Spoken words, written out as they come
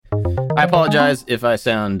I apologize if I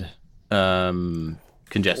sound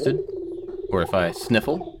congested or if I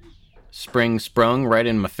sniffle. Spring sprung right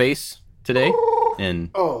in my face today,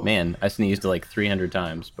 and man, I sneezed like 300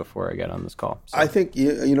 times before I got on this call. So. I think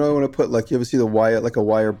you know I want to put like you ever see the wire like a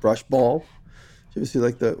wire brush ball? You ever see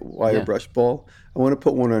like the wire brush ball? I want to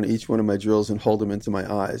put one on each one of my drills and hold them into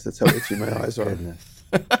my eyes. That's how itchy my eyes are.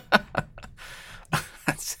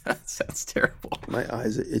 That sounds terrible. My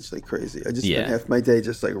eyes are itch like crazy. I just spent half my day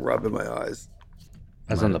just like rubbing my eyes.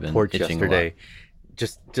 I was on the porch yesterday,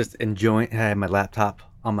 just enjoying. I had my laptop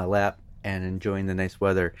on my lap and enjoying the nice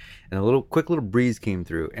weather. And a quick little breeze came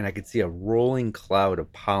through, and I could see a rolling cloud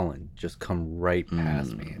of pollen just come right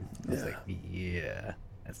past me. And I was like, "Yeah,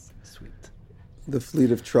 that's sweet." The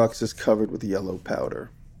fleet of trucks is covered with yellow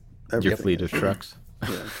powder. Your fleet of trucks.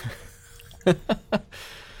 Yeah.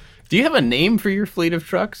 Do you have a name for your fleet of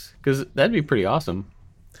trucks? Because that'd be pretty awesome.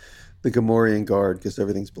 The Gamorrean Guard, because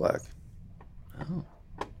everything's black. Oh.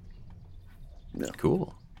 No.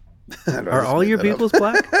 Cool. Are all your vehicles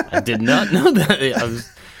black? I did not know that.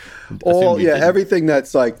 Everything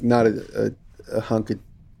that's like not a hunk of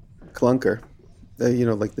clunker.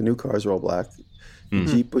 Like the new cars are all black. The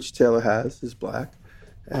Jeep, which Taylor has, is black.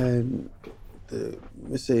 And the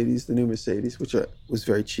new Mercedes, which was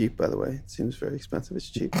very cheap, by the way. It seems very expensive. It's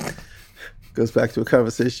cheap. Goes back to a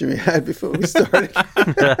conversation we had before we started.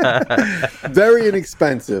 Very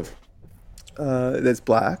inexpensive. That's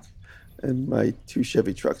black. And my 2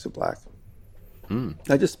 Chevy trucks are black.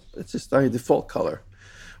 It's just our default color.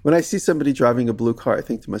 When I see somebody driving a blue car, I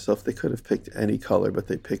think to myself, they could have picked any color, but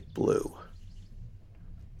they picked blue.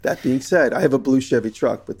 That being said, I have a blue Chevy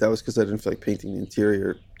truck, but that was because I didn't feel like painting the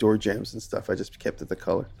interior door jambs and stuff. I just kept it the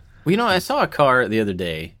color. Well, I saw a car the other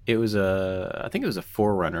day. It was I think it was a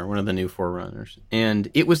 4Runner, one of the new 4Runners. And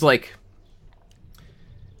it was like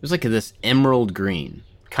this emerald green,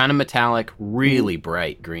 kind of metallic, really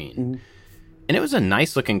bright green. Mm-hmm. And it was a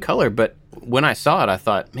nice looking color, but when I saw it, I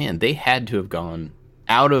thought, man, they had to have gone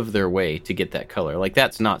out of their way to get that color. Like,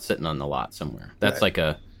 that's not sitting on the lot somewhere. That's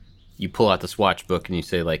right. You pull out the swatch book and you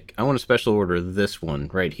say, like, I want to special order this one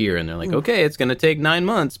right here. And they're like, okay, it's going to take 9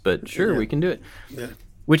 months, but sure, we can do it. Yeah.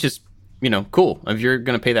 Which is, cool. If you're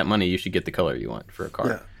going to pay that money, you should get the color you want for a car.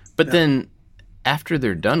 Yeah. But then after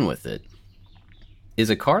they're done with it, is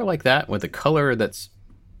a car like that with a color that's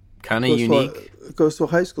kind of unique? It goes to a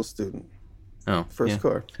high school student. Oh, first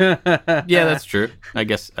car. Yeah, that's true. I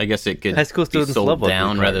guess it could high school be students sold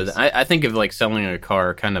down rather than. I think of like selling a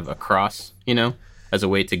car kind of across, as a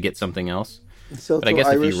way to get something else. But I guess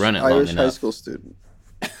if you run it long enough, high school student.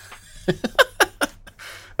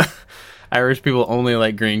 Irish people only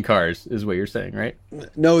like green cars, is what you're saying, right?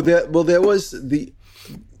 No, there was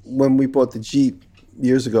when we bought the Jeep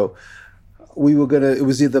years ago, it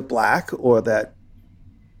was either black or that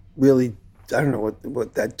really, I don't know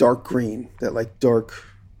what that dark green, that like dark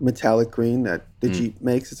metallic green that the Jeep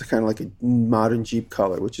makes. It's kind of like a modern Jeep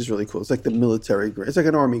color, which is really cool. It's like the military green. It's like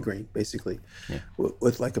an army green, basically,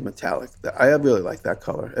 with like a metallic. I really like that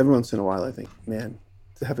color. Every once in a while, I think, man,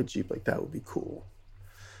 to have a Jeep like that would be cool.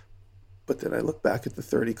 But then I look back at the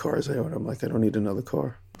 30 cars I own. I'm like, I don't need another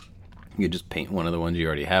car. You just paint one of the ones you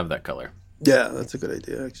already have that color. Yeah, that's a good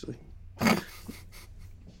idea, actually.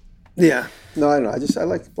 Yeah. No, I don't know. I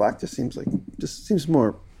like black. Just seems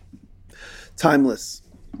more timeless.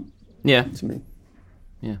 Yeah. To me.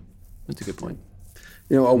 Yeah. That's a good point.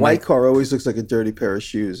 A white car always looks like a dirty pair of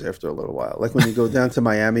shoes after a little while. Like when you go down to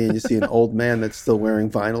Miami and you see an old man that's still wearing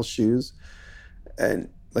vinyl shoes and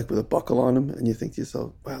like with a buckle on them, and you think to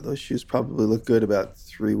yourself, wow, those shoes probably look good about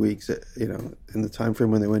 3 weeks, in the time frame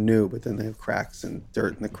when they were new, but then they have cracks and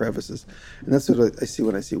dirt in the crevices. And that's what I see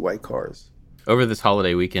when I see white cars. Over this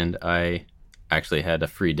holiday weekend, I actually had a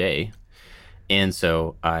free day, and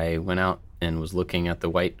so I went out and was looking at the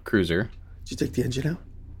white Cruiser. Did you take the engine out?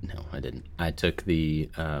 No, I didn't. I took the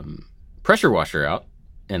pressure washer out,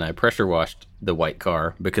 and I pressure washed the white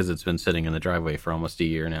car because it's been sitting in the driveway for almost a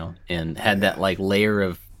year now, and had that like layer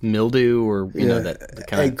of mildew or that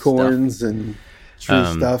kind acorns of and tree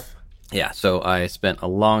stuff. Yeah, so I spent a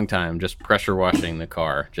long time just pressure washing the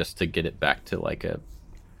car just to get it back to like a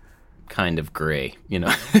kind of gray.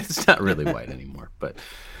 It's not really white anymore, but.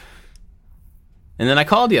 And then I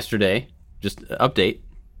called yesterday. Just update.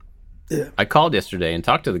 Yeah. I called yesterday and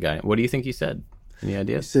talked to the guy. What do you think he said? Any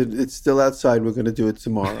ideas? He said, it's still outside. We're going to do it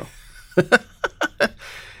tomorrow.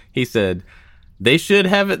 He said, they should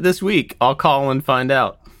have it this week. I'll call and find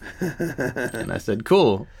out. And I said,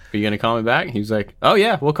 cool. Are you going to call me back? He was like, oh,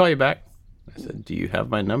 yeah, we'll call you back. I said, do you have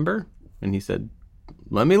my number? And he said,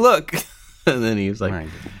 let me look. And then he was like,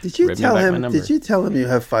 Did you tell him? Did you tell him you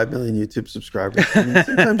have 5 million YouTube subscribers? I mean,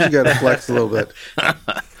 sometimes you got to flex a little bit.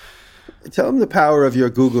 Tell him the power of your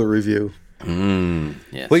Google review.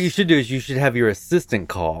 Yes. What you should do is you should have your assistant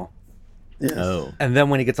call. Yes. Oh. And then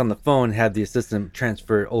when he gets on the phone, have the assistant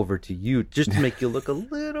transfer it over to you just to make you look a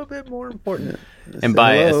little bit more important. Yeah. And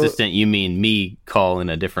by assistant, you mean me call in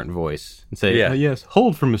a different voice and say, yes,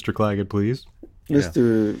 hold for Mr. Claggett, please.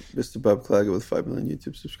 Mr. Bob Claggett with 5 million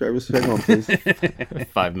YouTube subscribers. Hang on, please.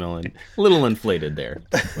 5 million. A little inflated there.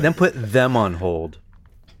 Then put them on hold.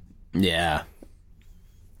 Yeah.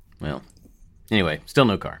 Well, anyway, still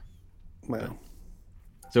no car. Wow.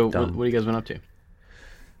 So what have you guys been up to?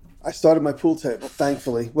 I started my pool table,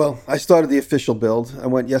 thankfully. Well, I started the official build. I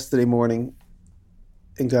went yesterday morning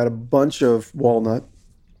and got a bunch of walnut.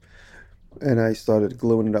 And I started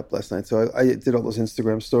gluing it up last night. So I did all those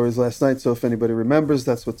Instagram stories last night. So if anybody remembers,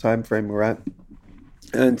 that's what time frame we're at.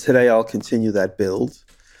 And today I'll continue that build.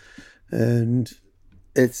 And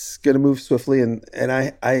it's going to move swiftly. And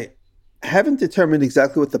I haven't determined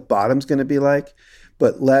exactly what the bottom's going to be like.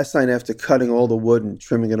 But last night, after cutting all the wood and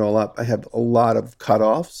trimming it all up, I have a lot of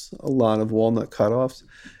cutoffs, a lot of walnut cutoffs.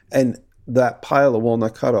 And that pile of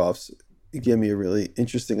walnut cutoffs gave me a really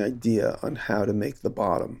interesting idea on how to make the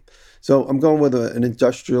bottom. So I'm going with an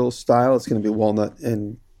industrial style. It's going to be walnut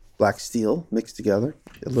and black steel mixed together.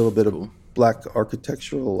 A little bit of black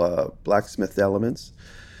architectural blacksmith elements.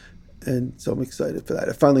 And so I'm excited for that.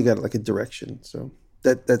 I finally got like a direction. So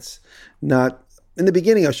that's not... In the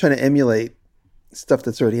beginning, I was trying to emulate stuff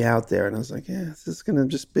that's already out there. And I was like, this is going to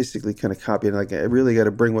just basically kind of copy it. Like, I really got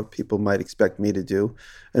to bring what people might expect me to do.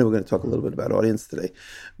 And we're going to talk a little bit about audience today.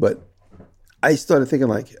 But I started thinking,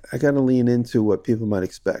 like, I got to lean into what people might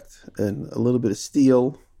expect. And a little bit of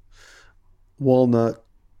steel, walnut,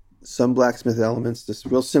 some blacksmith elements, just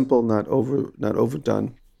real simple, not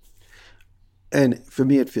overdone. And for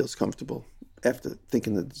me, it feels comfortable. After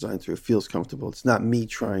thinking the design through, it feels comfortable. It's not me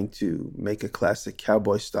trying to make a classic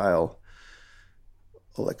cowboy style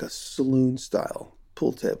or like a saloon style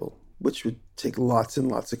pool table, which would take lots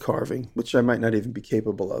and lots of carving, which I might not even be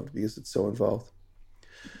capable of because it's so involved.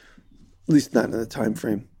 At least not in the time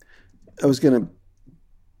frame. I was going to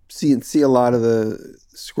see a lot of the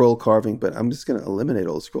scroll carving, but I'm just going to eliminate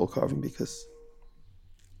all the scroll carving because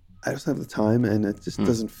I just don't have the time and it just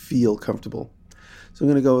doesn't feel comfortable. So I'm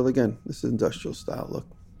going to go with, again, this is industrial style look.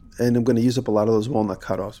 And I'm going to use up a lot of those walnut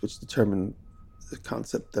cutoffs, which determine the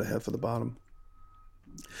concept that I have for the bottom.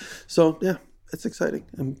 So, yeah, it's exciting.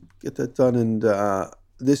 I'm get that done. And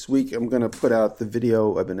this week I'm going to put out the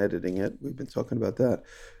video. I've been editing it. We've been talking about that.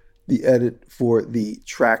 The edit for the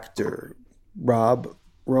tractor. Rob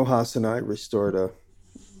Rojas and I restored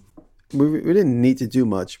we didn't need to do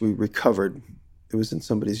much. We recovered. It was in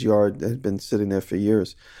somebody's yard that had been sitting there for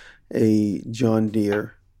years. A John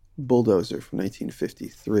Deere bulldozer from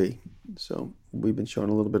 1953. So we've been showing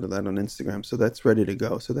a little bit of that on Instagram. So that's ready to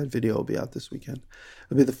go. So that video will be out this weekend.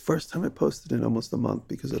 It'll be the first time I posted in almost a month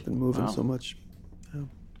because I've been moving so much. Yeah.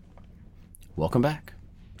 Welcome back.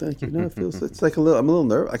 Thank you. No, it feels it's like I'm a little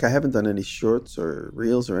nervous. Like I haven't done any shorts or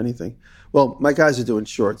reels or anything. Well, my guys are doing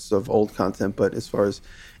shorts of old content, but as far as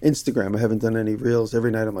Instagram, I haven't done any reels.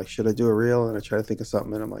 Every night I'm like, should I do a reel? And I try to think of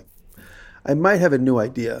something, and I'm like, I might have a new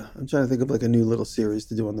idea. I'm trying to think of like a new little series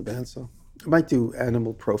to do on the band. So I might do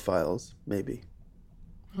animal profiles, maybe.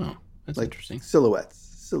 Oh, that's like interesting.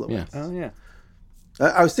 Silhouettes. Yeah. Oh, yeah.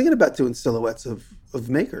 I was thinking about doing silhouettes of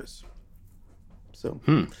makers. So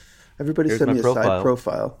everybody send me a side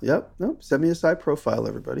profile. Yep. Nope. Send me a side profile,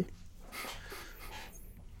 everybody.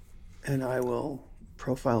 And I will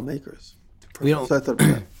profile makers. So I thought about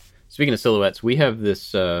that. Speaking of silhouettes, we have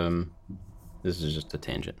this. This is just a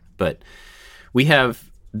tangent, but we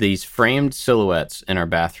have these framed silhouettes in our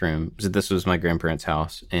bathroom. This was my grandparents'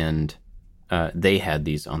 house, and they had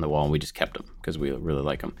these on the wall, and we just kept them because we really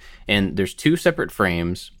like them. And there's two separate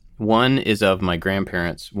frames. One is of my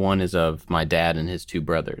grandparents. One is of my dad and his two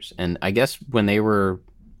brothers. And I guess when they were,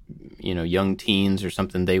 young teens or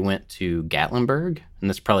something, they went to Gatlinburg, and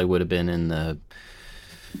this probably would have been in the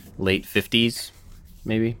late 50s,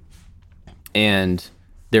 maybe. And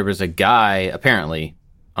there was a guy, apparently,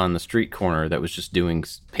 on the street corner that was just doing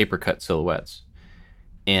paper cut silhouettes.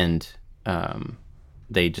 And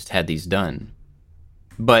they just had these done.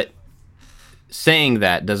 But saying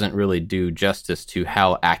that doesn't really do justice to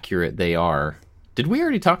how accurate they are. Did we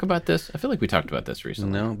already talk about this? I feel like we talked about this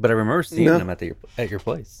recently. No, but I remember seeing them at your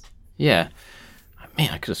place. Yeah.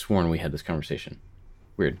 Man, I could have sworn we had this conversation.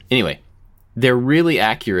 Weird. Anyway, they're really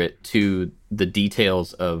accurate to the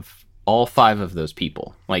details of all 5 of those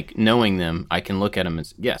people. Like, knowing them, I can look at them and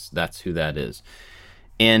say, yes, that's who that is.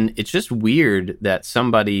 And it's just weird that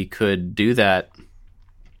somebody could do that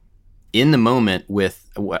in the moment with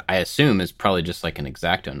what I assume is probably just like an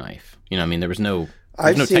X-Acto knife. You know, I mean, there was no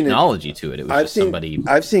technology to it. It was somebody.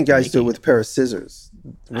 I've seen guys do it with a pair of scissors.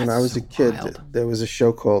 When I was a kid, there was a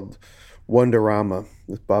show called Wonderama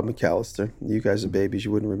with Bob McAllister. You guys are babies,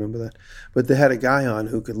 you wouldn't remember that. But they had a guy on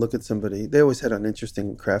who could look at somebody. They always had on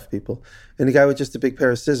interesting craft people. And the guy with just a big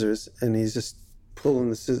pair of scissors, and he's just pulling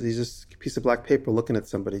the scissors. He's just a piece of black paper looking at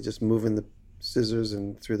somebody, just moving the scissors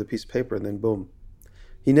and through the piece of paper, and then boom.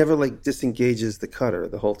 He never like disengages the cutter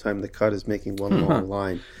the whole time the cut is making one long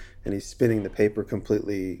line, and he's spinning the paper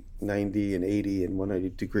completely 90 and 80 and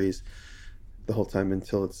 180 degrees the whole time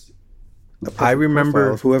until it's I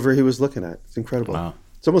remember of whoever he was looking at. It's incredible. Wow.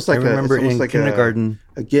 It's almost like kindergarten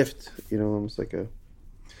a gift, you know, almost like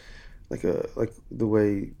the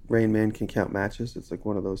way Rain Man can count matches. It's like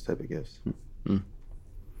one of those type of gifts. Mm-hmm.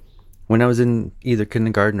 When I was in either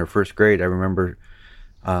kindergarten or first grade, I remember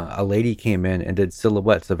a lady came in and did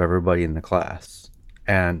silhouettes of everybody in the class.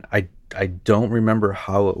 And I don't remember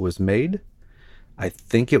how it was made. I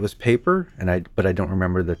think it was paper, but I don't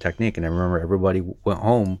remember the technique. And I remember everybody went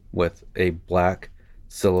home with a black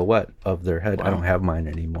silhouette of their head. Wow. I don't have mine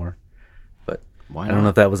anymore. But I don't know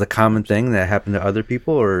if that was a common thing that happened to other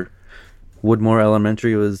people, or Woodmore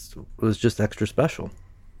Elementary was just extra special.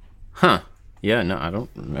 Huh. Yeah, no, I don't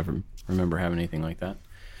remember having anything like that.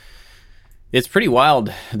 It's pretty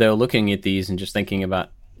wild, though, looking at these and just thinking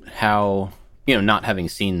about how, you know, not having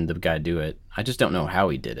seen the guy do it, I just don't know how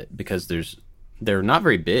he did it, because they're not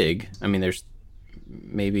very big. I mean, there's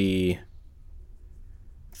maybe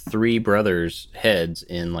 3 brothers' heads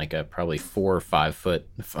in like a probably 4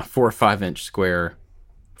 or 5 inch square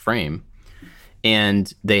frame.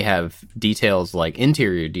 And they have details, like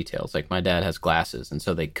interior details. Like my dad has glasses, and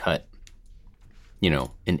so they cut, you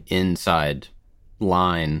know, an inside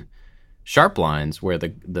line, sharp lines where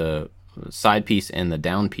the side piece and the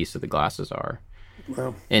down piece of the glasses are.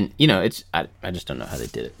 Wow. And, you know, I just don't know how they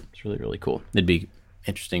did it. It's really, really cool. It'd be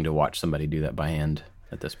interesting to watch somebody do that by hand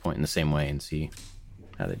at this point in the same way and see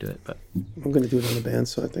how they do it. But I'm going to do it on the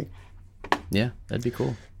bandsaw, I think. Yeah, that'd be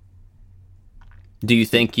cool. Do you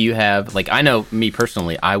think you have, like, I know me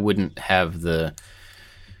personally, I wouldn't have the,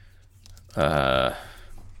 I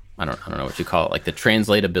don't know what you call it, like the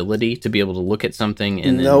translatability to be able to look at something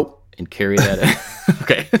and and carry that.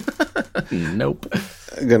 Okay. Nope.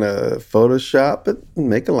 I'm gonna Photoshop it and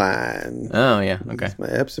make a line. Oh yeah, okay. Use my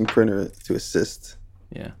Epson printer to assist.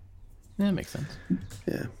 Yeah, that makes sense.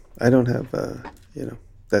 Yeah, I don't have,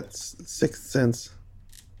 that's sixth sense.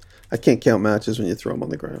 I can't count matches when you throw them on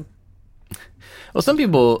the ground. Well, some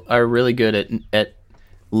people are really good at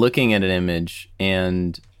looking at an image,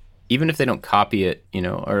 and even if they don't copy it, you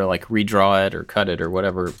know, or like redraw it or cut it or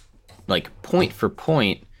whatever, like point for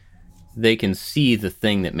point, they can see the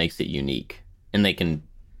thing that makes it unique, and they can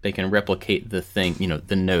replicate the thing, you know,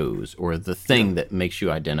 the nose or the thing that makes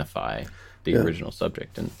you identify the original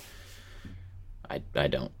subject. And I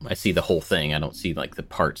don't. I see the whole thing. I don't see like the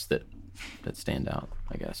parts that stand out,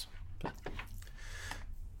 I guess. But.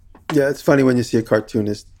 Yeah, it's funny when you see a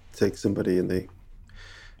cartoonist take somebody and they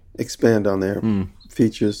expand on their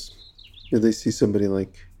features. You know, they see somebody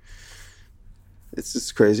like, it's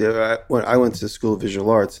just crazy. I went to the School of Visual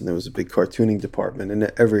Arts, and there was a big cartooning department, and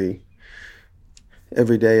every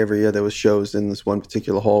day, every year, there was shows in this one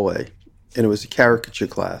particular hallway, and it was a caricature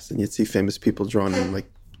class, and you'd see famous people drawn in like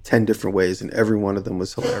 10 different ways, and every one of them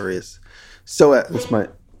was hilarious. So that's my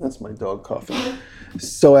dog coughing.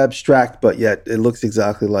 So abstract, but yet it looks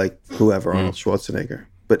exactly like whoever, Arnold Schwarzenegger.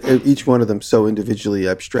 But each one of them so individually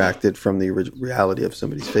abstracted from the reality of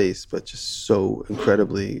somebody's face, but just so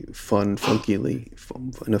incredibly fun,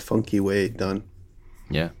 in a funky way done.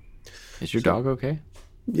 Yeah. Is your dog okay?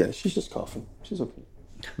 Yeah, she's just coughing. She's okay.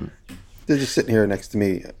 They're just sitting here next to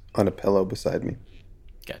me on a pillow beside me.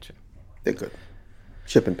 Gotcha. They're good.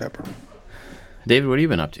 Chip and pepper. David, what have you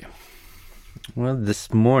been up to? Well,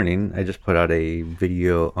 this morning I just put out a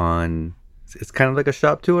video on, it's kind of like a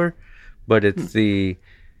shop tour, but it's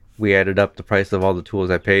we added up the price of all the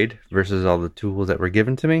tools I paid versus all the tools that were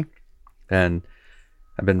given to me. And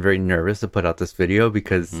I've been very nervous to put out this video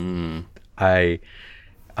because in the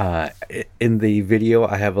video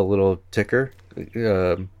I have a little ticker,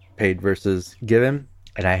 paid versus given,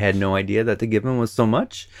 and I had no idea that the given was so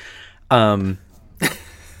much. And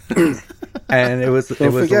it was.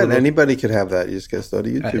 Don't forget, anybody could have that. You just gotta start a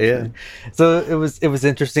YouTube channel. So it was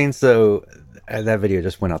interesting. So that video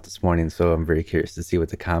just went out this morning. So I'm very curious to see what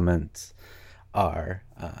the comments are.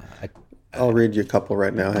 I'll read you a couple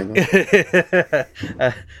right now. Hang on.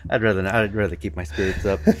 I'd rather not. I'd rather keep my spirits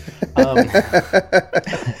up.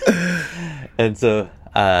 And so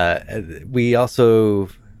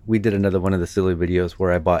we did another one of the silly videos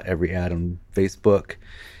where I bought every ad on Facebook,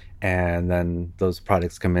 and then those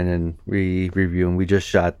products come in and review. And we just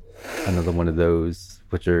shot another one of those,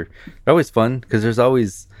 which are always fun because there's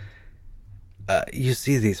always you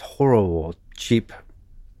see these horrible cheap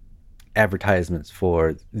advertisements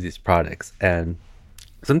for these products, and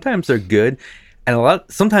sometimes they're good, and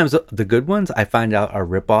sometimes the good ones I find out are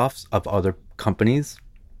ripoffs of other companies.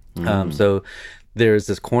 So there's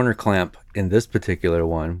this corner clamp in this particular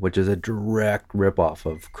one, which is a direct ripoff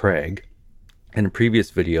of Craig. In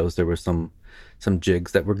previous videos, there were some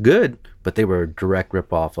jigs that were good, but they were a direct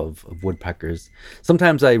ripoff of woodpeckers.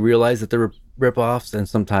 Sometimes I realize that they're ripoffs, and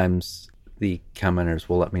sometimes the commenters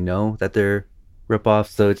will let me know that they're ripoffs.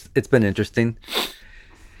 So it's been interesting.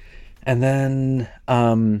 And then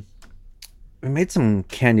we made some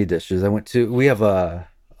candy dishes. We have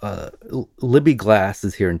Libby Glass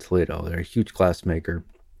is here in Toledo. They're a huge glass maker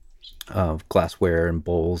of glassware and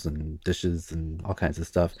bowls and dishes and all kinds of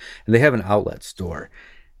stuff. And they have an outlet store,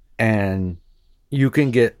 and you can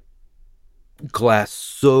get glass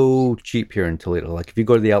so cheap here in Toledo. Like if you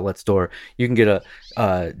go to the outlet store, you can get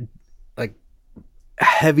like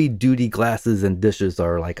heavy duty glasses and dishes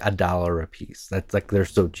are like $1 a piece. That's like, they're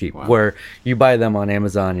so cheap. Wow. Where you buy them on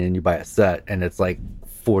Amazon and you buy a set and it's like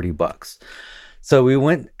 $40. So we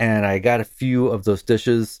went and I got a few of those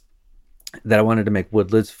dishes that I wanted to make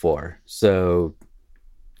wood lids for. So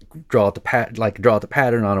draw out the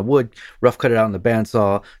pattern on a wood, rough cut it out in the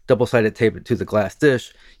bandsaw, double-sided tape it to the glass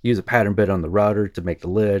dish, use a pattern bit on the router to make the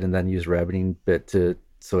lid, and then use a rabbiting bit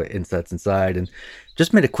so it insets inside. And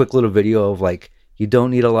just made a quick little video of like, you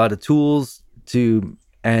don't need a lot of tools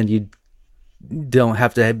and you don't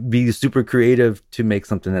have to be super creative to make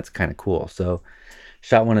something that's kind of cool. So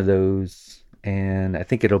shot one of those. And I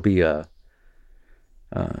think it'll be a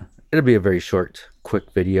very short,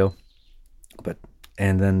 quick video.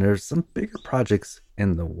 And then there's some bigger projects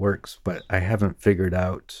in the works, but I haven't figured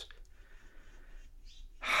out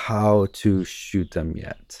how to shoot them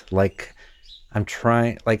yet. Like I'm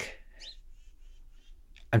trying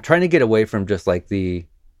to get away from just like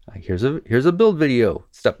here's a build video,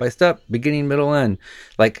 step by step, beginning, middle, end.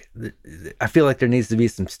 Like I feel like there needs to be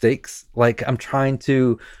some stakes. Like I'm trying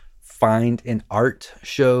to find an art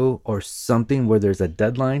show or something where there's a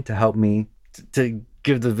deadline to help me to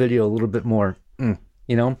give the video a little bit more,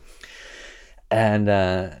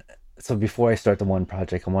 And so before I start the one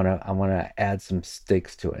project, I want to add some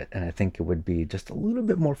stakes to it, and I think it would be just a little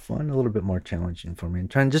bit more fun, a little bit more challenging for me, and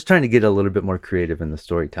trying to get a little bit more creative in the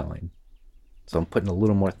storytelling. So I'm putting a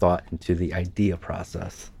little more thought into the idea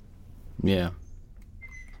process. Yeah,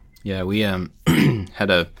 we had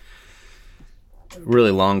a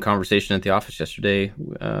really long conversation at the office yesterday.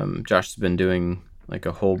 Josh has been doing like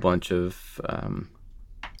a whole bunch of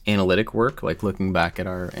analytic work, like looking back at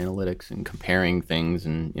our analytics and comparing things,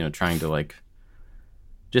 and trying to like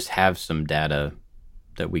just have some data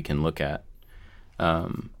that we can look at.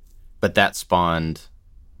 But that spawned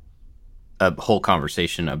a whole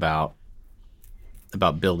conversation about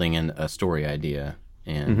building a story idea,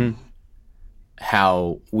 and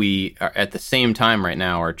how we are at the same time right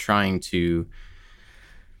now are trying to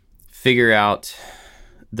figure out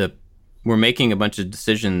we're making a bunch of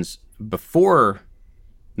decisions before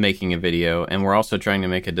making a video, and we're also trying to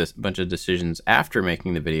make a bunch of decisions after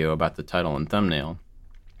making the video about the title and thumbnail.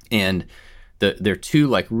 And they're two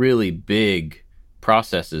like really big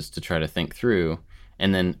processes to try to think through.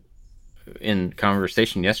 And then in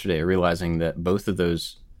conversation yesterday, realizing that both of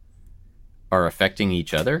those are affecting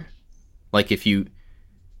each other. Like if you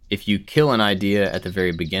kill an idea at the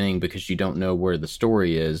very beginning because you don't know where the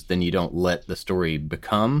story is, then you don't let the story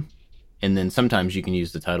become. And then sometimes you can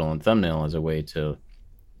use the title and thumbnail as a way to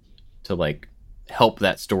like help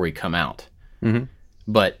that story come out. Mm-hmm.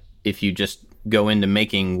 But if you just go into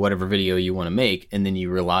making whatever video you want to make, and then you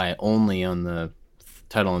rely only on the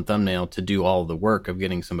title and thumbnail to do all the work of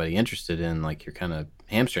getting somebody interested in, like you're kind of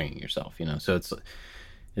hamstringing yourself, So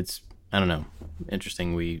it's I don't know,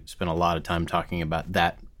 interesting. We spent a lot of time talking about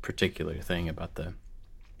that particular thing about the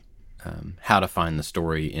how to find the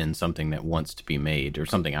story in something that wants to be made, or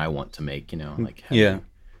something I want to make, like how to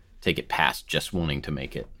take it past just wanting to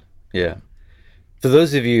make it. Yeah. For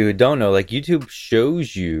those of you who don't know, like YouTube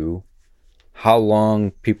shows you how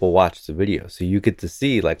long people watch the video. So you get to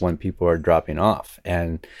see like when people are dropping off,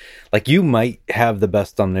 and like you might have the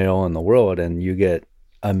best thumbnail in the world and you get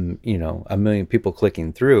a million people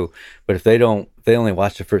clicking through, but if they only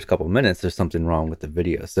watch the first couple of minutes, there's something wrong with the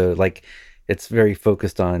video. So like, it's very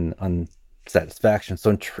focused on satisfaction.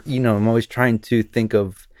 So I'm always trying to think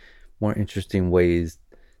of more interesting ways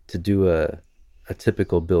to do a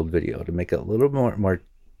typical build video to make it a little more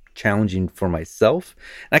challenging for myself.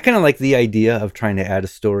 And I kind of like the idea of trying to add a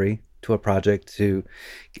story to a project, to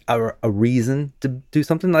a reason to do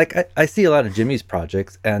something. Like I see a lot of Jimmy's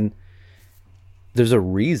projects, and there's a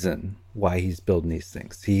reason why he's building these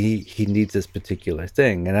things. He needs this particular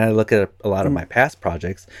thing. And I look at a lot of my past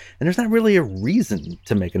projects, and there's not really a reason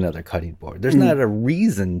to make another cutting board. There's not a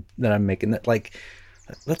reason that I'm making that. Like,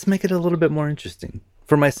 let's make it a little bit more interesting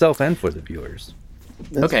for myself and for the viewers.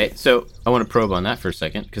 Okay, so I want to probe on that for a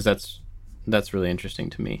second, because that's really interesting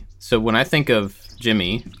to me. So when I think of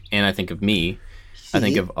Jimmy and I think of me, I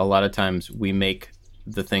think of a lot of times we make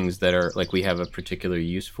the things that are like we have a particular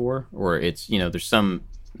use for, or it's, there's some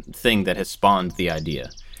thing that has spawned the idea.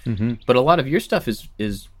 Mm-hmm. But a lot of your stuff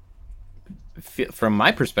is from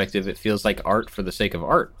my perspective, it feels like art for the sake of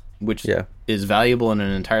art, which is valuable in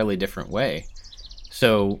an entirely different way.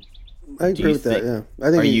 So I agree with that. Yeah, I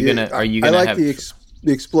think are you gonna I like have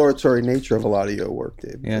the exploratory nature of a lot of your work,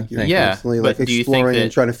 Dave. Yeah, like you're constantly like exploring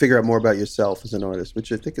and trying to figure out more about yourself as an artist,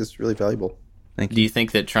 which I think is really valuable. Thank you. Do you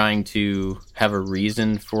think that trying to have a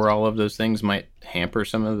reason for all of those things might hamper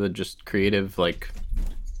some of the just creative, like,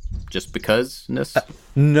 just because-ness?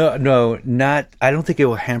 No, not. I don't think it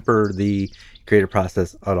will hamper the creative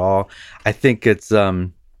process at all. I think it's how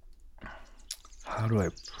do I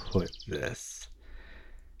put this?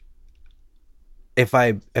 If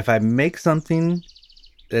I make something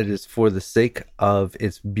that is for the sake of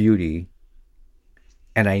its beauty,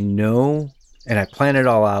 and I know, and I plan it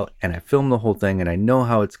all out, and I film the whole thing, and I know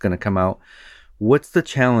how it's going to come out, what's the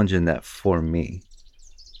challenge in that for me?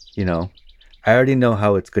 I already know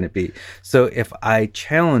how it's going to be. So if I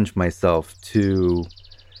challenge myself to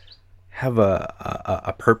have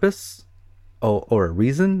a purpose or a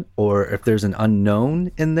reason, or if there's an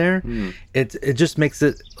unknown in there, it just makes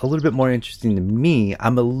it a little bit more interesting to me.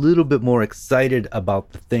 I'm a little bit more excited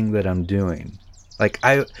about the thing that I'm doing. Like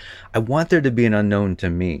I want there to be an unknown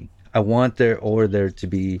to me. I want there to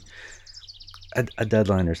be a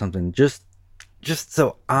deadline or something, just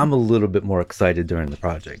so I'm a little bit more excited during the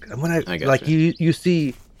project. And when I like you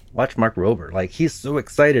see, watch Mark Rober, like he's so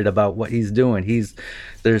excited about what he's doing. He's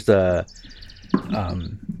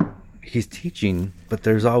teaching, but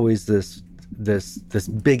there's always this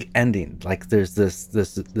big ending. Like there's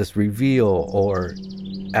this reveal, or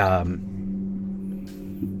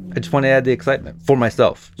I just want to add the excitement for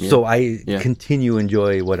myself, so I continue to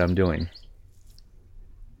enjoy what I'm doing.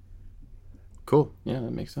 Cool. Yeah,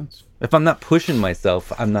 that makes sense. If I'm not pushing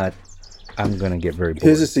myself, I'm going to get very bored.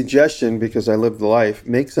 Here's a suggestion, because I live the life.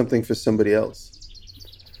 Make something for somebody else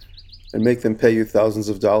and make them pay you thousands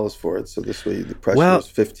of dollars for it. So this way the pressure is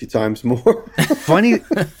 50 times more.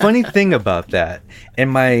 funny thing about that. In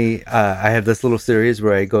my, I have this little series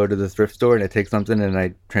where I go to the thrift store and I take something and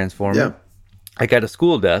I transform it. I got a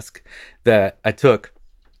school desk that I took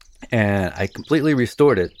and I completely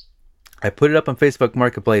restored it. I put it up on Facebook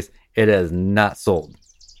Marketplace. It has not sold.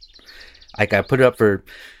 Like I put it up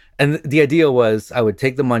and the idea was I would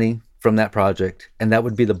take the money from that project, and that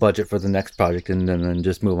would be the budget for the next project, and then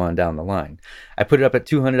just move on down the line. I put it up at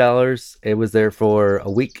 $200. It was there for a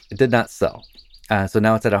week. It did not sell. So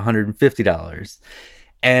now it's at $150.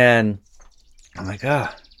 And I'm like,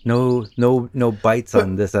 no bites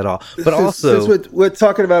on this at all. But also, since we're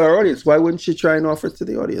talking about our audience, why wouldn't you try and offer it to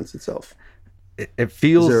the audience itself? It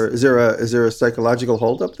feels. Is there a psychological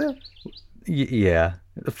hold up there? Yeah,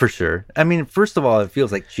 for sure. I mean, first of all, it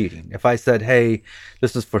feels like cheating. If I said, "Hey,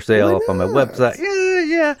 this is for sale up on my website,"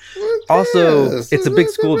 yeah. Also, it's a big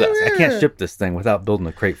school desk. I can't ship this thing without building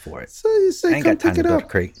a crate for it. So you say, I ain't got time to build a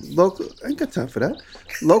crate. Local, I ain't got time for that.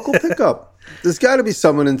 Local pickup. There's got to be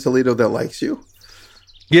someone in Toledo that likes you.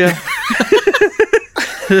 Yeah,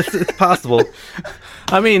 it's possible.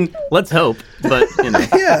 I mean, let's hope, but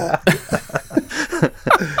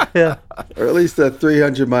yeah, or at least a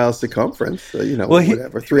 300-mile circumference.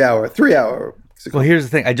 Whatever, 3 hour. Well, here's the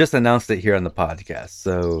thing. I just announced it here on the podcast.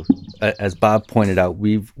 So, as Bob pointed out,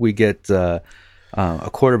 we get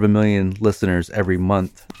 250,000 listeners every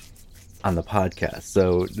month on the podcast.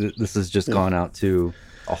 So this has just gone out to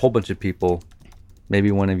a whole bunch of people.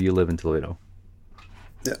 Maybe one of you live in Toledo.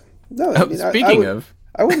 Yeah. No. Speaking of.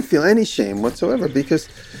 I wouldn't feel any shame whatsoever, because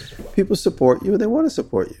people support you and they want to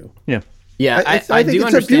support you. Yeah. Yeah, I do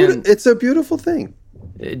understand. It's a beautiful thing.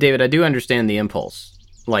 David, I do understand the impulse.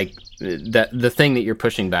 like that the thing that you're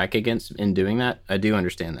pushing back against in doing that, I do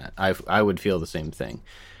understand that. I would feel the same thing.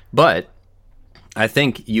 But I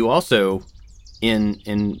think you also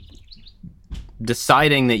in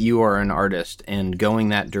deciding that you are an artist and going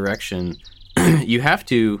that direction, you have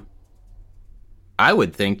to, I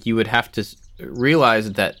would think you would have to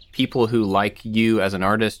realize that people who like you as an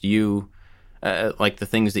artist, like the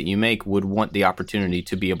things that you make, would want the opportunity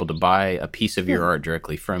to be able to buy a piece of your art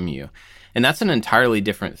directly from you. And that's an entirely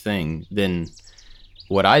different thing than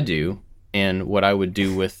what I do and what I would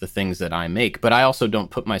do with the things that I make. But I also don't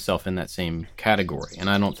put myself in that same category, and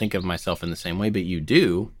I don't think of myself in the same way, but you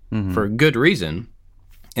do, for good reason.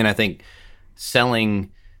 And I think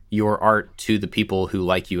selling your art to the people who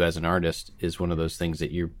like you as an artist is one of those things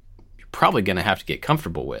that you're probably going to have to get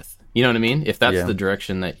comfortable with. You know what I mean? If that's the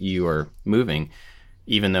direction that you are moving,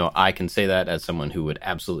 even though I can say that as someone who would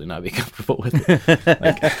absolutely not be comfortable with it.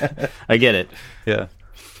 Like, I get it. Yeah.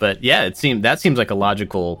 But yeah, that seems like a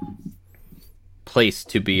logical place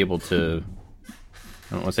to be able to, I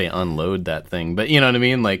don't want to say unload that thing, but you know what I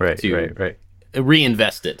mean? Like to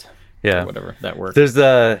reinvest it. Yeah. Or whatever that works.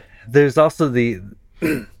 There's also the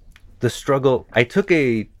struggle. I took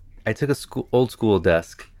a old school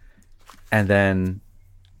desk, and then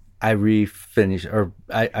I refinished, or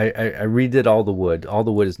I redid all the wood. All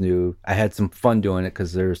the wood is new. I had some fun doing it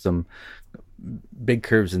because there were some big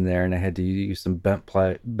curves in there, and I had to use some bent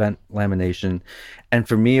lamination. And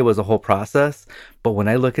for me, it was a whole process. But when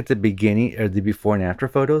I look at the beginning or the before and after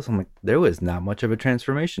photos, I'm like, there was not much of a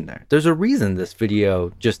transformation there. There's a reason this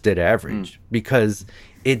video just did average, because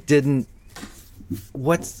it didn't.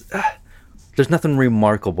 There's nothing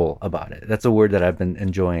remarkable about it. That's a word that I've been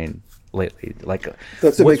enjoying lately. Like,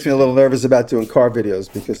 that's what makes me a little nervous about doing car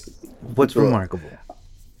videos, because what's remarkable?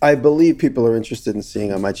 I believe people are interested in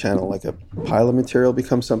seeing on my channel like a pile of material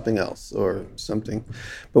become something else or something.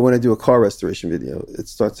 But when I do a car restoration video, it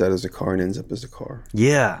starts out as a car and ends up as a car.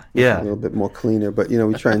 Yeah. A little bit more cleaner, but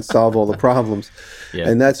we try and solve all the problems. Yeah.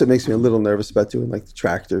 And that's what makes me a little nervous about doing like the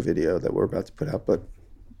tractor video that we're about to put out. But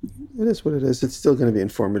it is what it is. It's still going to be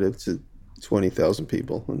informative to 20,000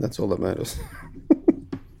 people, and that's all that matters.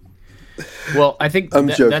 Well, I think I'm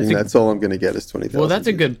joking. That's all I'm going to get is 20,000. Well, that's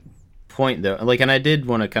people. A good point, though. Like, and I did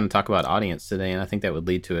want to kind of talk about audience today, and I think that would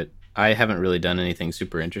lead to it. I haven't really done anything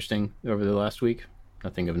super interesting over the last week,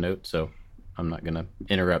 nothing of note, so I'm not going to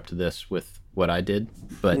interrupt this with what I did.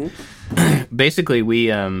 But basically,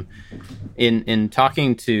 we in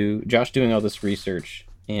talking to Josh, doing all this research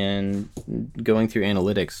and going through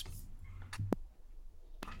analytics,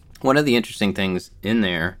 one of the interesting things in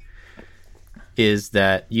there is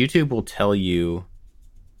that YouTube will tell you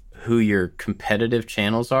who your competitive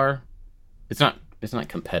channels are. It's not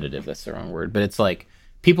competitive, that's the wrong word, but it's like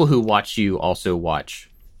people who watch you also watch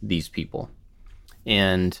these people.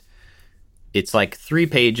 And it's like 3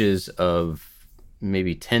 pages of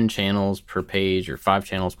maybe 10 channels per page or 5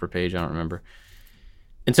 channels per page, I don't remember.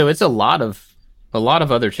 And so it's a lot of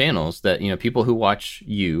other channels that, people who watch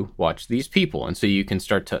you watch these people. And so you can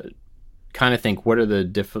start to kind of think, what are the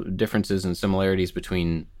differences and similarities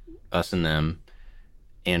between us and them,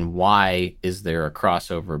 and why is there a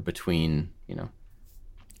crossover between, The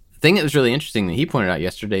thing that was really interesting that he pointed out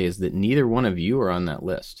yesterday is that neither one of you are on that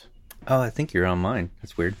list. Oh, I think you're on mine.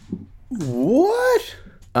 That's weird. What?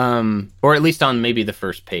 Or at least on maybe the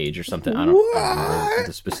first page or something. I don't remember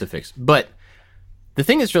the specifics. But the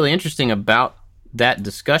thing that's really interesting about that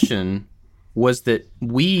discussion was that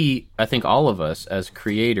I think all of us as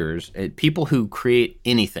creators, people who create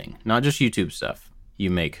anything, not just YouTube stuff,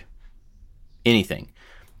 you make anything,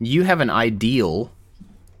 you have an ideal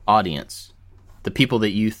audience, the people that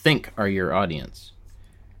you think are your audience.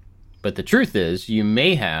 But the truth is,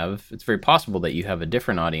 it's very possible that you have a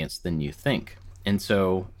different audience than you think. And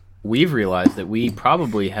so we've realized that we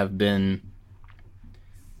probably have been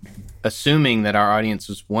assuming that our audience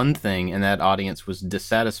was one thing and that audience was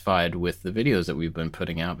dissatisfied with the videos that we've been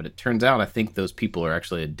putting out. But it turns out I think those people are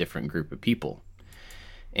actually a different group of people.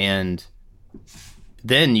 And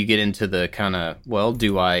then you get into the kind of, well,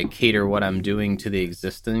 do I cater what I'm doing to the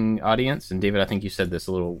existing audience? And David, I think you said this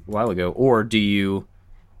a little while ago. Or do you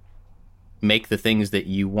make the things that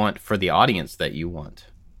you want for the audience that you want,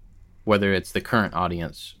 whether it's the current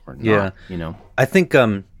audience or not? Yeah. I think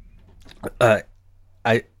in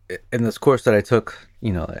this course that I took,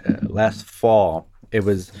 last fall, there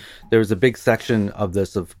was a big section of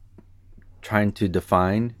this of trying to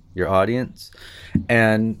define your audience,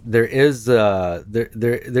 and there is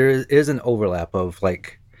an overlap of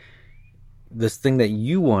like this thing that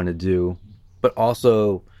you want to do, but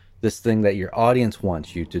also this thing that your audience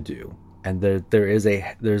wants you to do. and there's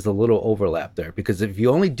a little overlap there, because if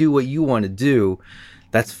you only do what you want to do,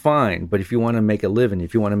 that's fine. But if you want to make a living,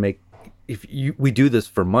 we do this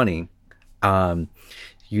for money,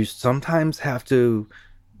 you sometimes have to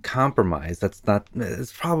compromise.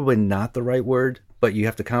 It's probably not the right word, but you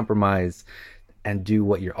have to compromise and do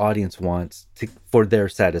what your audience wants for their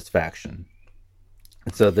satisfaction.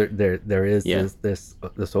 And so there is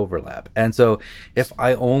this overlap. And so if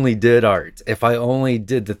I only did art, if I only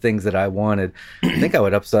did the things that I wanted, I think I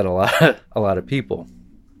would upset a lot of people.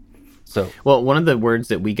 So, well, one of the words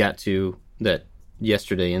that we got to that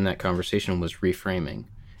yesterday in that conversation was reframing.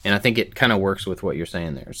 And I think it kind of works with what you're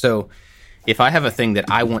saying there. So if I have a thing that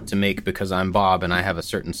I want to make because I'm Bob and I have a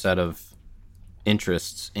certain set of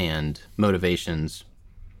interests and motivations,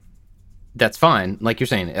 that's fine. Like you're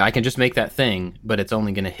saying, I can just make that thing, but it's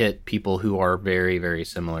only going to hit people who are very, very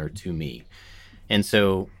similar to me. And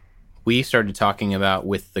so we started talking about,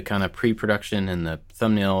 with the kind of pre-production and the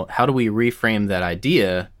thumbnail, how do we reframe that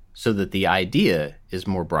idea so that the idea is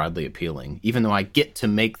more broadly appealing, even though I get to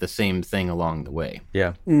make the same thing along the way.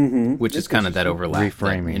 Yeah. Mm-hmm. Which is kind of that overlap,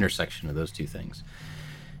 reframing, that intersection of those two things.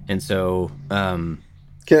 And so, I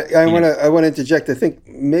want to interject. I think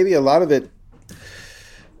maybe a lot of it,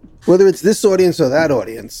 whether it's this audience or that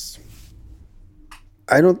audience,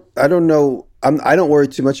 I don't know. I don't worry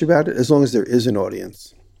too much about it as long as there is an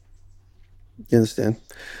audience. You understand?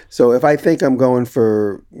 So if I think I'm going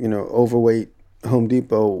for, overweight Home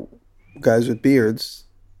Depot guys with beards,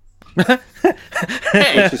 it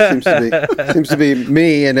just seems to be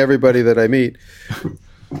me and everybody that I meet.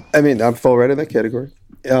 I mean, I'm fall right in that category.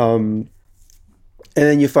 And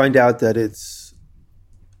then you find out that it's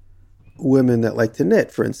women that like to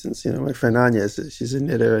knit, for instance. My friend Anya, she's a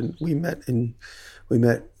knitter, and we met in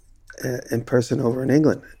person over in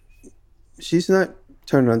England. She's not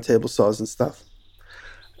turning on table saws and stuff.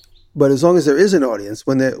 But as long as there is an audience,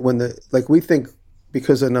 when we think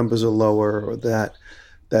because our numbers are lower or that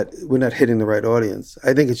we're not hitting the right audience,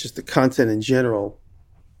 I think it's just the content in general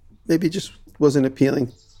maybe just wasn't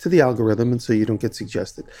appealing to the algorithm, and so you don't get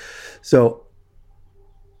suggested. So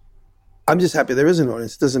I'm just happy there is an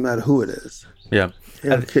audience. It doesn't matter who it is. Yeah.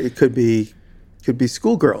 It could be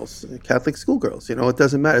schoolgirls, Catholic schoolgirls. It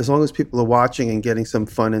doesn't matter as long as people are watching and getting some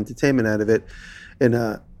fun entertainment out of it in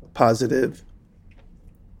a positive,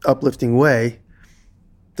 uplifting way.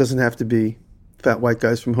 It doesn't have to be fat white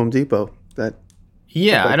guys from Home Depot. I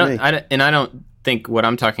don't think what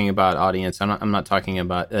I'm talking about audience. I'm not talking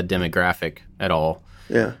about a demographic at all.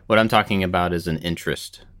 Yeah. What I'm talking about is an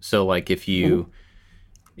interest. So like if you're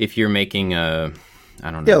making I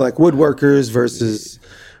don't know. Yeah, like woodworkers versus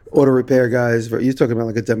auto repair guys. You're talking about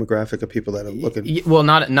like a demographic of people that are looking. Well,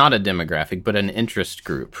 not a demographic, but an interest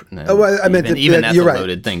group. I meant even that's a right.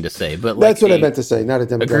 loaded thing to say. But that's what I meant to say. Not a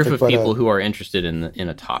demographic, a group of people who are interested in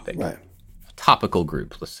a topic. Right. A topical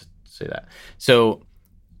group. Let's say that. So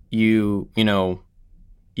you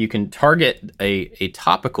can target a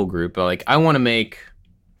topical group. Like I want to make,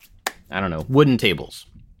 I don't know, wooden tables,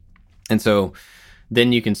 and so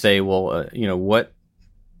then you can say, well, what.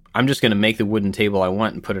 I'm just going to make the wooden table I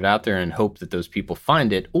want and put it out there and hope that those people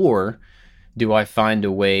find it? Or do I find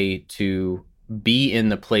a way to be in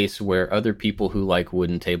the place where other people who like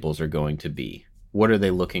wooden tables are going to be? What are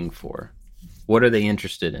they looking for? What are they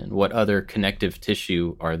interested in? What other connective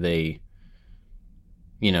tissue are they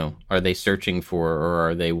searching for, or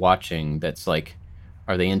are they watching that's like,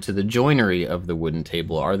 are they into the joinery of the wooden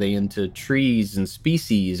table? Are they into trees and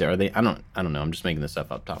species? Are they, I don't know. I'm just making this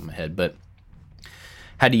stuff up top of my head, but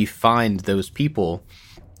how do you find those people?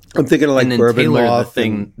 I'm thinking of like Bourbon Moth, the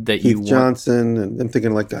thing that Keith you want. Johnson, and I'm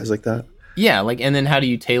thinking of like guys like that. Yeah, and then how do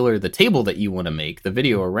you tailor the table that you want to make, the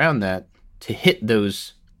video around that, to hit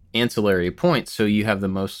those ancillary points so you have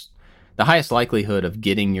the highest likelihood of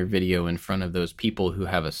getting your video in front of those people who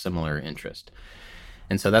have a similar interest.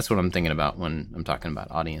 And so that's what I'm thinking about when I'm talking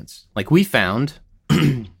about audience. Like we found,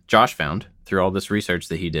 Josh found through all this research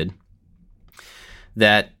that he did,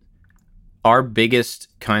 that our biggest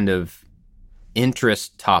kind of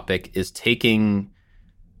interest topic is taking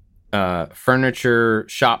furniture,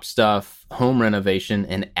 shop stuff, home renovation,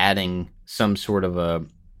 and adding some sort of a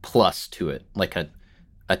plus to it, like a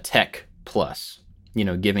tech plus,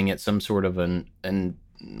 giving it some sort of an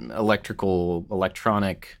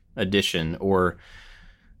electronic addition, or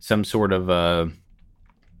some sort of a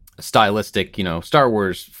stylistic, Star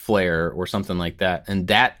Wars flair or something like that. And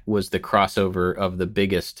that was the crossover of the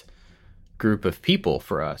biggest group of people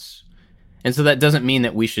for us. And so that doesn't mean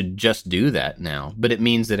that we should just do that now, but it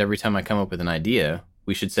means that every time I come up with an idea,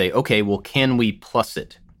 we should say, okay, well, can we plus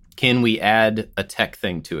it? Can we add a tech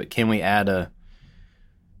thing to it? Can we add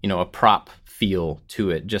a prop feel to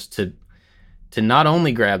it, just to not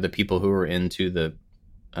only grab the people who are into the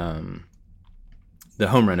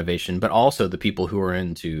home renovation, but also the people who are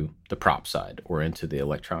into the prop side or into the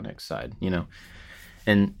electronics side,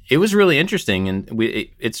 And it was really interesting, and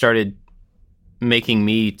it started making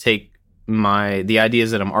me take the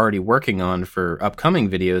ideas that I'm already working on for upcoming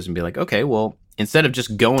videos and be like, okay, well, instead of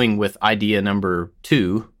just going with idea number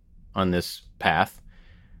 2 on this path,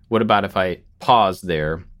 what about if I pause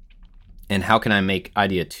there, and how can I make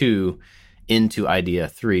idea 2 into idea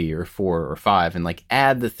 3 or 4 or 5, and like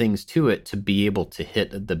add the things to it to be able to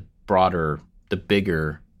hit the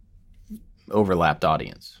bigger overlapped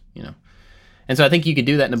audience, And so I think you could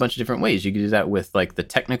do that in a bunch of different ways. You could do that with like the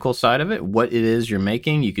technical side of it, what it is you're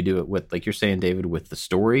making. You could do it with, like you're saying, David, with the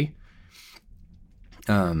story,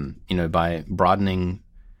 by broadening,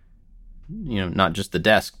 not just the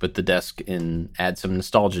desk, but the desk, and add some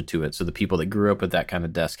nostalgia to it. So the people that grew up with that kind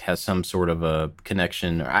of desk has some sort of a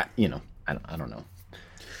connection, or I don't know.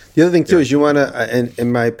 The other thing too is you want to, and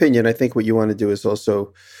in my opinion, I think what you want to do is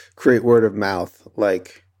also create word of mouth.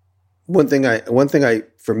 Like one thing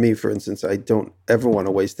for me, for instance, I don't ever want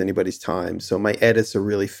to waste anybody's time. So my edits are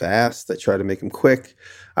really fast. I try to make them quick.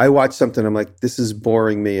 I watch something, I'm like, this is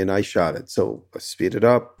boring me, and I shot it. So I speed it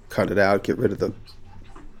up, cut it out, get rid of the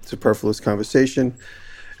superfluous conversation.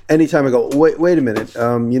 Anytime I go, wait a minute,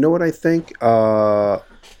 you know what I think?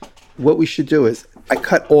 What we should do is I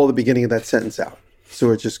cut all the beginning of that sentence out.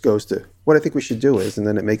 So it just goes to what I think we should do is, and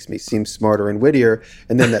then it makes me seem smarter and wittier.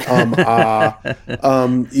 And then that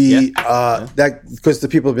that, because the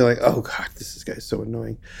people will be like, oh God, this guy's so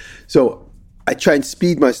annoying. So I try and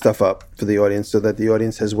speed my stuff up for the audience so that the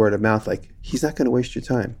audience has word of mouth. Like, he's not going to waste your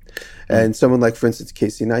time. And someone like, for instance,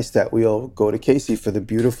 Casey Neistat, we all go to Casey for the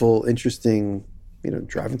beautiful, interesting,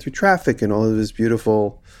 driving through traffic and all of his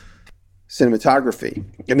beautiful cinematography.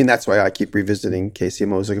 I mean, that's why I keep revisiting Casey.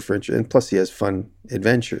 I'm always looking for interest, and plus he has fun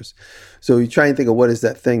adventures. So you try and think of what is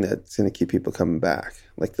that thing that's going to keep people coming back,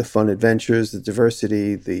 like the fun adventures, the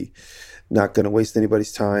diversity, the not going to waste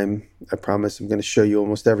anybody's time. I promise I'm going to show you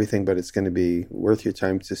almost everything, but it's going to be worth your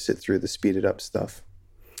time to sit through the speeded up stuff.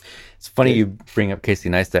 It's funny you bring up Casey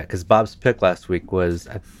Neistat, because Bob's pick last week was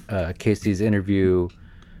Casey's interview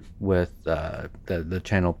with the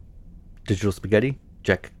channel Digital Spaghetti,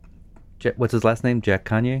 Jack, what's his last name? Jack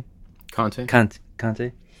Conte.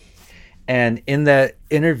 And in that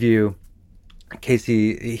interview,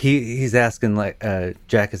 Casey, he's asking, like,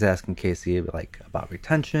 Jack is asking Casey like about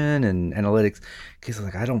retention and analytics. Casey's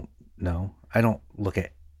like, I don't know. I don't look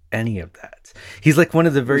at any of that. He's like one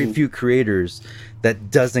of the very few creators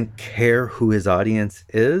that doesn't care who his audience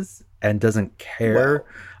is and doesn't care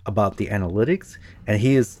about the analytics. And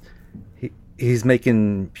he's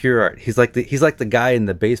making pure art. He's like the guy in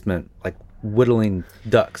the basement, like whittling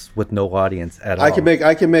ducks with no audience at all. I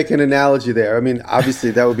can make an analogy there. I mean, obviously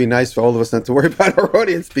that would be nice for all of us not to worry about our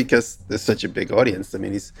audience, because there's such a big audience. I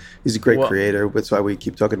mean, he's a great creator. That's why we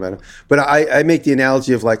keep talking about him. But I make the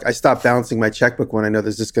analogy of, like, I stop balancing my checkbook when I know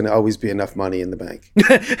there's just going to always be enough money in the bank.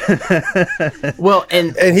 Well,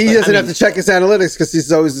 and he doesn't have to check his analytics because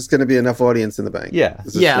he's always just going to be enough audience in the bank. Yeah,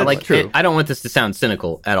 like true. I don't want this to sound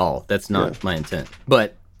cynical at all. That's not my intent.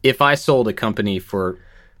 But if I sold a company for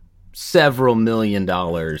several $1 million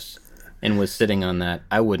and was sitting on that,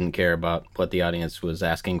 I wouldn't care about what the audience was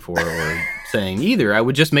asking for or saying either. I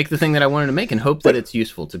would just make the thing that I wanted to make and hope that it's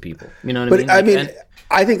useful to people. You know what I mean?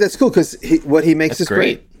 I think that's cool, because what he makes is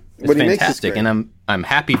great. It's fantastic, and I'm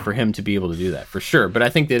happy for him to be able to do that, for sure. But I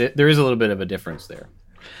think that there is a little bit of a difference there.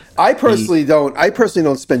 I personally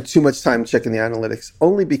don't spend too much time checking the analytics,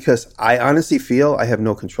 only because I honestly feel I have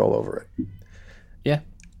no control over it. Yeah.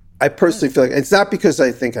 I personally feel like it's not because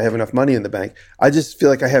I think I have enough money in the bank. I just feel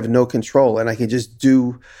like I have no control, and I can just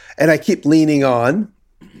do, and I keep leaning on,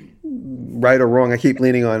 right or wrong,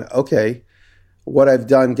 okay, what I've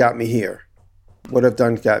done got me here.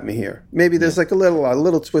 Maybe there's like a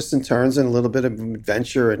little twists and turns and a little bit of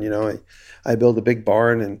adventure, and I build a big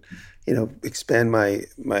barn and expand my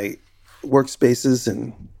workspaces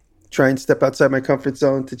and try and step outside my comfort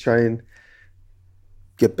zone to try and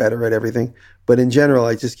get better at everything. But in general,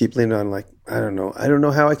 I just keep leaning on, like, I don't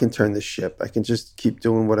know how I can turn this ship. I can just keep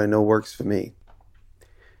doing what I know works for me.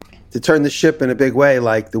 To turn the ship in a big way,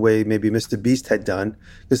 like the way maybe Mr. Beast had done.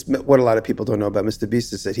 Because what a lot of people don't know about Mr.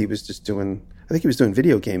 Beast is that he was just doing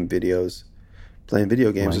video game videos, playing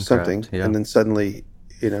video games or something. Yeah. And then suddenly,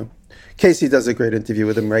 Casey does a great interview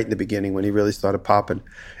with him right in the beginning when he really started popping.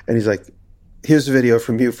 And he's like, here's a video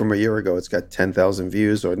from you from a year ago. It's got 10,000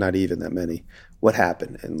 views, or not even that many. What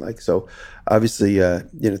happened? And so obviously,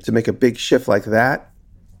 to make a big shift like that,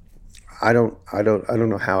 I don't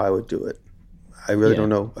know how I would do it. I really don't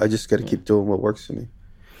know. I just got to keep doing what works for me.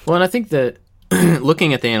 Well, and I think that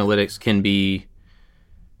looking at the analytics can be,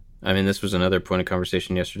 I mean, this was another point of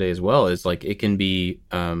conversation yesterday as well, is like it can be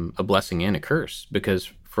a blessing and a curse,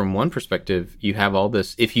 because from one perspective, you have all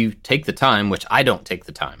this, if you take the time, which I don't take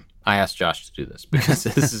the time. I asked Josh to do this because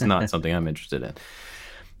this is not something I'm interested in.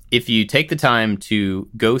 If you take the time to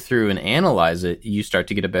go through and analyze it, you start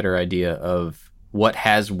to get a better idea of what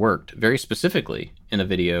has worked very specifically in a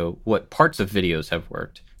video, what parts of videos have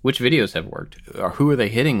worked, which videos have worked, or who are they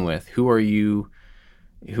hitting with, who are your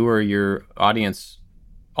audience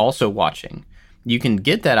also watching. You can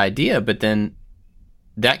get that idea, but then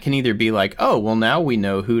that can either be like, oh, well, now we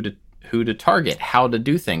know who to target, how to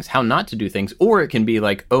do things, how not to do things, or it can be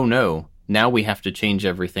like, oh no, now we have to change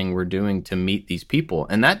everything we're doing to meet these people.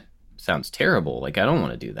 And that sounds terrible. Like, I don't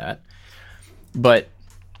want to do that. But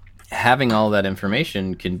having all that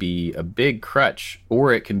information can be a big crutch,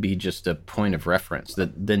 or it can be just a point of reference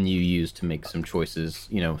that then you use to make some choices,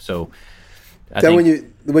 so I think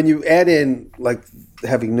when you add in like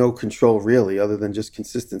having no control really, other than just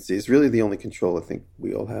consistency, is really the only control I think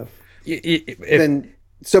we all have. Then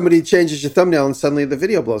somebody changes your thumbnail and suddenly the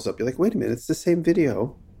video blows up. You're like, wait a minute, it's the same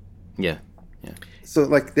video. Yeah. So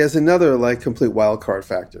like there's another like complete wild card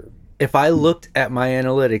factor. If I looked at my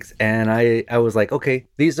analytics and I was like, okay,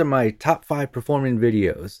 these are my top 5 performing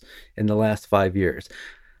videos in the last 5 years,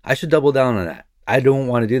 I should double down on that. I don't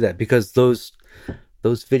want to do that because those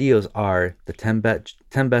videos are the 10 best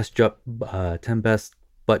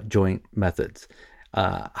butt joint methods,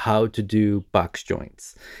 how to do box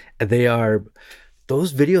joints.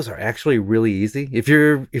 Those videos are actually really easy. If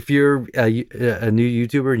you're a new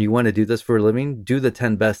YouTuber and you want to do this for a living, do the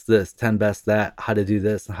 10 best this, 10 best that, how to do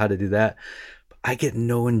this, how to do that. I get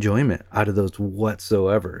no enjoyment out of those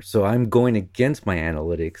whatsoever. So I'm going against my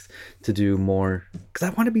analytics to do more because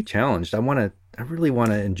I want to be challenged. I really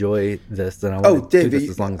want to enjoy this, and I want to do this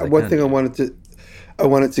as long as I can. One thing I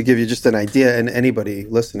wanted to give you just an idea, and anybody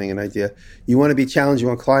listening an idea. You want to be challenged, you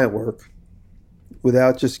want client work.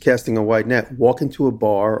 Without just casting a wide net, walk into a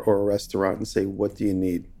bar or a restaurant and say, what do you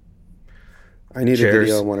need? I need chairs. A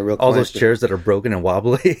video. I want a real client. All those chairs that are broken and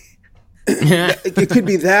wobbly. It could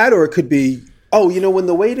be that, or it could be, when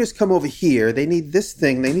the waiters come over here, they need this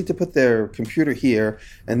thing. They need to put their computer here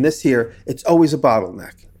and this here. It's always a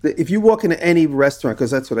bottleneck. If you walk into any restaurant,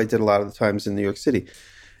 because that's what I did a lot of the times in New York City,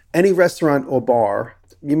 any restaurant or bar,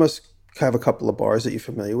 you must have a couple of bars that you're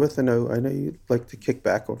familiar with. I know you like to kick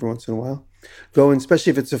back every once in a while. Go in, especially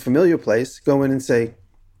if it's a familiar place, go in and say,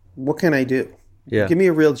 what can I do? Yeah. Give me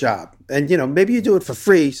a real job. And, maybe you do it for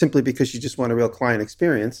free simply because you just want a real client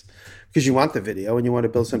experience, because you want the video and you want to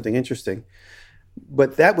build something interesting.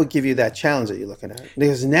 But that would give you that challenge that you're looking at.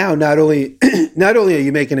 Because now not only are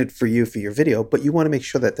you making it for you for your video, but you want to make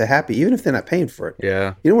sure that they're happy, even if they're not paying for it.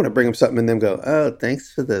 Yeah. You don't want to bring them something and them go, oh,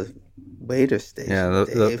 thanks for the waiter station. Yeah,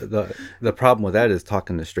 the problem with that is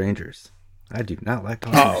talking to strangers. I do not like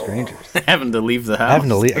talking to strangers. Having to leave the house.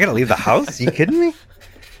 I gotta leave the house? Are you kidding me?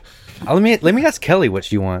 Let me ask Kelly what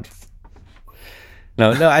she wants.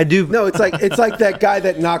 No, I do. No, it's like that guy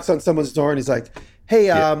that knocks on someone's door and he's like, "Hey,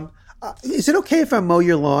 is it okay if I mow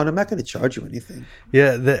your lawn? I'm not going to charge you anything."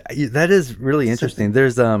 Yeah, that is really interesting.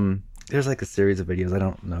 There's like a series of videos. I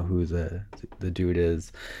don't know who the dude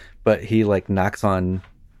is, but he like knocks on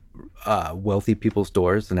wealthy people's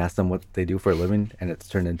doors and asks them what they do for a living, and it's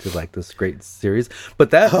turned into like this great series. But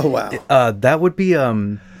that that would be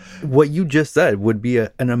what you just said would be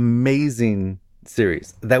an amazing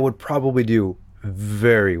series that would probably do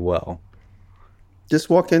very well. Just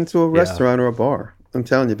walk into a restaurant or a bar. I'm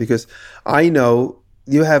telling you, because I know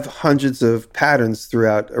you have hundreds of patterns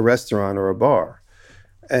throughout a restaurant or a bar.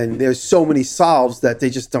 And there's so many solves that they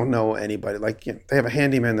just don't know anybody. Like, they have a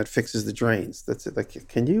handyman that fixes the drains. That's it. Like,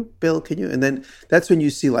 can you, Bill? Can you? And then that's when you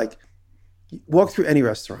see, like, walk through any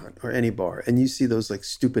restaurant or any bar, and you see those like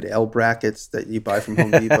stupid L brackets that you buy from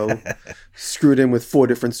Home Depot, screwed in with 4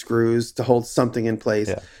 different screws to hold something in place.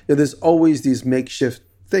 Yeah. There's always these makeshift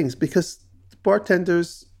things because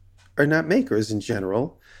bartenders are not makers in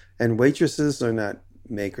general, and waitresses are not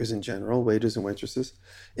makers in general. Waiters and waitresses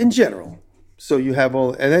in general. So you have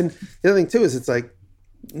all, and then the other thing too is it's like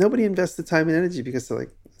nobody invests the time and energy because they're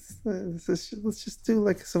like, let's just do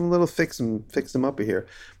like some little fix them up here.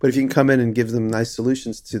 But if you can come in and give them nice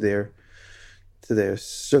solutions to their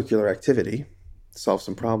circular activity, solve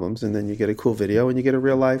some problems, and then you get a cool video and you get a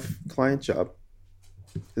real life client job,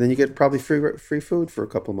 and then you get probably free food for a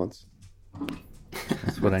couple months.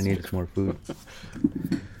 That's what I need is more food.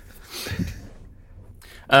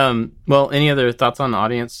 Well, any other thoughts on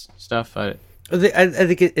audience stuff? I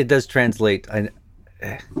think it does translate.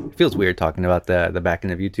 It feels weird talking about the back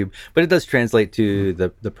end of YouTube, but it does translate to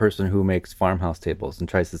the person who makes farmhouse tables and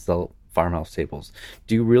tries to sell farmhouse tables.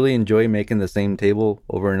 Do you really enjoy making the same table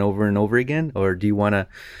over and over and over again, or do you want to,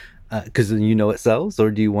 because it sells,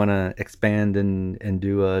 or do you want to expand and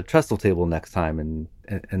do a trestle table next time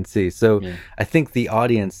and see? So I think the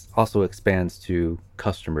audience also expands to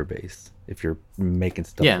customer base if you're making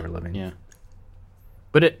stuff for a living. Yeah.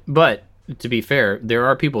 But to be fair, there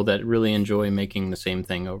are people that really enjoy making the same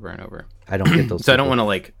thing over and over. I don't get those. So people. I don't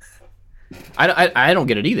want to I don't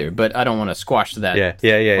get it either, but I don't want to squash that.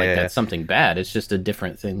 That's something bad. It's just a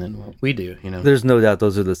different thing than what we do. There's no doubt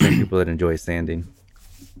those are the same people that enjoy sanding.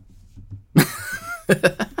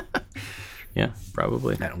 Yeah,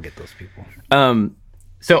 probably. I don't get those people.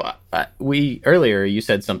 So earlier you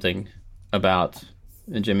said something about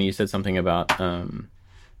Jimmy. You said something about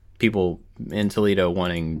people in Toledo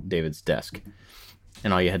wanting David's desk,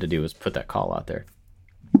 and all you had to do was put that call out there.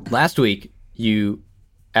 Last week you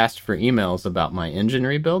asked for emails about my engine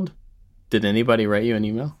rebuild. Did anybody write you an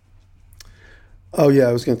email? Oh yeah,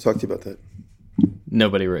 I was going to talk to you about that.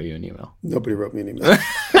 Nobody wrote you an email. Nobody wrote me an email.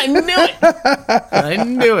 I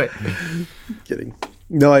knew it. Kidding.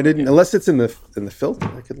 No, I didn't. Unless it's in the filter.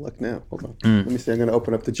 I could look now. Hold on. Let me see. I'm going to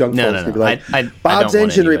open up the junk folder. No. Be like, Bob's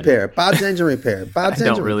engine repair. Bob's engine repair. Bob's I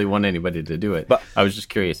engine. don't really want anybody to do it. But I was just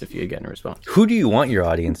curious if you had gotten a response. Who do you want your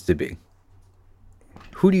audience to be?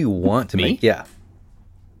 Who do you want to make? Yeah.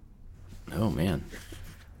 Oh man.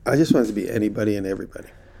 I just want it to be anybody and everybody.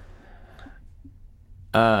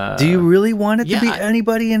 Do you really want it to be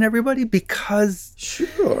anybody and everybody? Because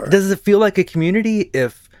sure. Does it feel like a community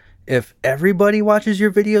if everybody watches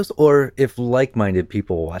your videos, or if like-minded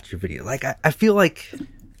people watch your video? Like I feel like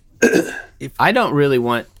I don't really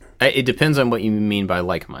want. It depends on what you mean by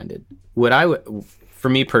like-minded. For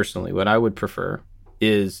me personally, what I would prefer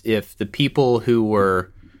is if the people who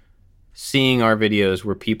were seeing our videos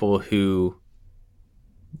were people who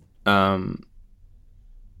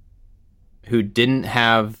didn't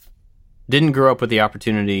grow up with the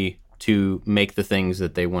opportunity to make the things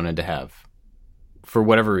that they wanted to have for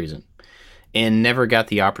whatever reason, and never got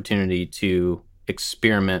the opportunity to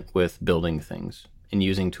experiment with building things and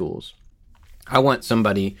using tools. I want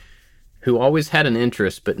somebody who always had an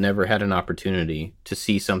interest but never had an opportunity to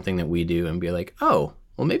see something that we do and be like, oh,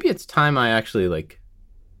 well, maybe it's time I actually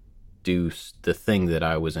do the thing that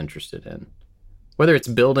I was interested in, whether it's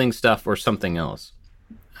building stuff or something else.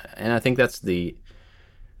 And I think that's the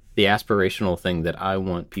aspirational thing that I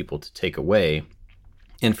want people to take away.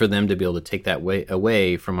 And for them to be able to take that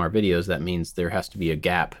away from our videos, that means there has to be a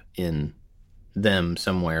gap in them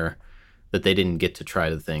somewhere that they didn't get to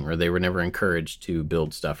try the thing, or they were never encouraged to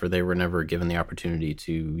build stuff, or they were never given the opportunity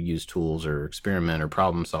to use tools or experiment or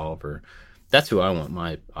problem solve. Or that's who I want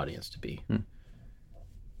my audience to be.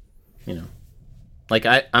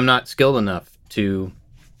 I'm not skilled enough to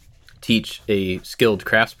teach a skilled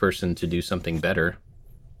craftsperson to do something better.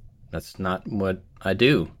 That's not what I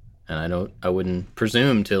do. And I wouldn't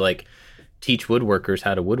presume to teach woodworkers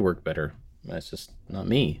how to woodwork better. That's just not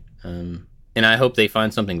me. And I hope they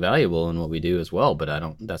find something valuable in what we do as well,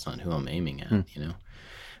 but that's not who I'm aiming at,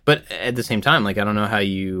 But at the same time, I don't know how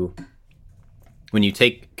when you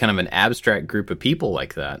take kind of an abstract group of people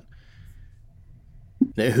like that,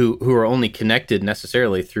 who are only connected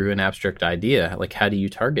necessarily through an abstract idea, how do you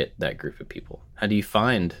target that group of people? How do you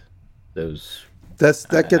find those?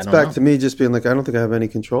 That gets back to me just being I don't think I have any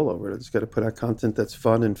control over it. I just got to put out content that's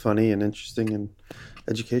fun and funny and interesting and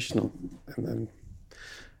educational. And then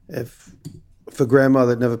if a grandma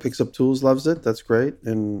that never picks up tools loves it, that's great.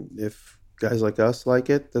 And if guys like us like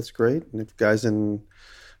it, that's great. And if guys in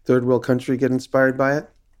third world country get inspired by it.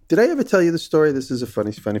 Did I ever tell you the story? This is a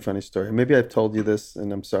funny story. Maybe I've told you this,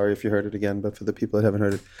 and I'm sorry if you heard it again, but for the people that haven't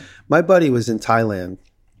heard it, my buddy was in Thailand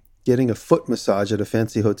getting a foot massage at a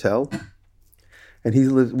fancy hotel. And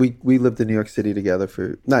we lived in New York City together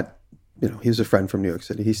he was a friend from New York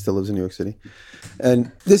City. He still lives in New York City.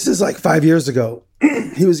 And this is 5 years ago.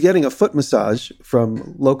 He was getting a foot massage from a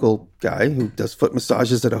local guy who does foot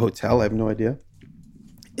massages at a hotel. I have no idea.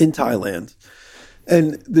 In Thailand.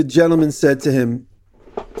 And the gentleman said to him,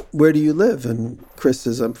 "Where do you live?" And Chris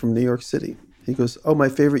says, "I'm from New York City." He goes, "Oh, my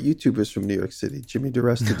favorite YouTuber's from New York City, Jimmy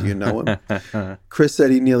DiResta. Do you know him?" Chris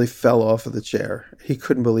said he nearly fell off of the chair. He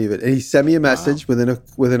couldn't believe it. And he sent me a message within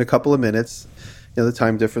a couple of minutes. The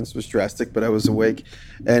time difference was drastic, but I was awake.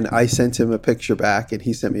 And I sent him a picture back, and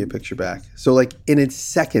he sent me a picture back. So in a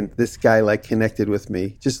second, this guy connected with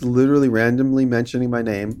me, just literally randomly mentioning my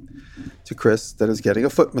name to Chris that is getting a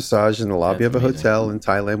foot massage in the lobby of a hotel in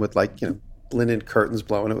Thailand with linen curtains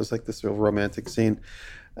blowing. It was like this real romantic scene.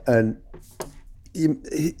 And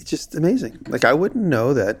it's just amazing. Like, I wouldn't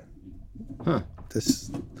know that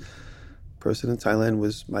this person in Thailand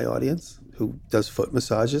was my audience who does foot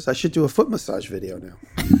massages. I should do a foot massage video now.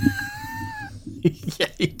 Yeah,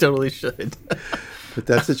 you totally should. But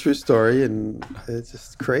that's a true story, and it's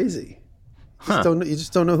just crazy. You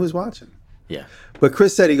just don't know who's watching. Yeah. But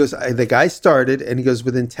Chris said, he goes, the guy started, and he goes,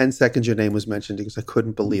 within 10 seconds your name was mentioned. He goes, I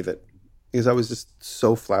couldn't believe it. Because I was just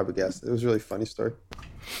so flabbergasted. It was a really funny story.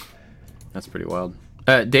 That's pretty wild.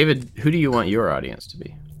 David, who do you want your audience to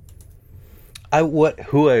be?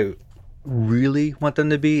 Who I really want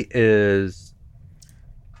them to be is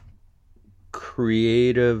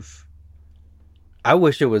creative. I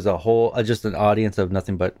wish it was just an audience of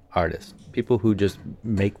nothing but artists. People who just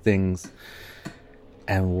make things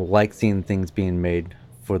and like seeing things being made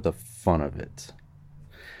for the fun of it.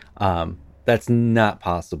 That's not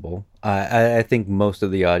possible. I think most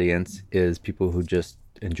of the audience is people who just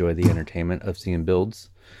enjoy the entertainment of seeing builds,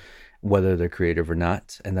 whether they're creative or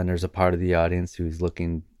not. And then there's a part of the audience who's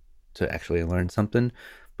looking to actually learn something.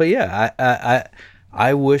 But yeah,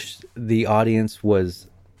 I wish the audience was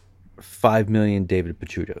 5 million David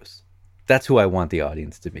Picciutos. That's who I want the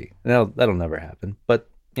audience to be. That'll never happen. But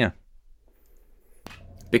yeah.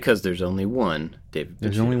 Because there's only one David Picciuto.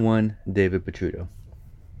 There's only one David Picciuto.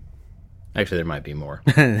 Actually, there might be more.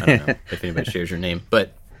 I don't know if anybody shares your name,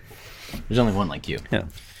 but there's only one like you. Yeah.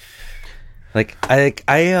 Like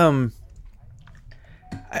I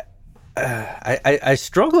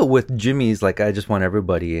struggle with Jimmy's. Like, I just want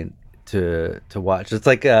everybody to watch. It's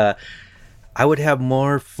like I would have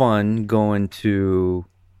more fun going to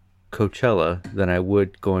Coachella than I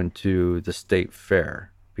would going to the State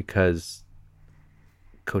Fair, because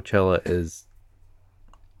Coachella is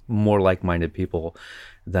more like-minded people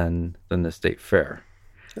than the State Fair.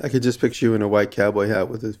 I could just picture you in a white cowboy hat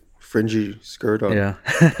with a fringy skirt on. Yeah.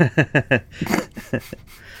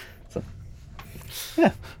 So,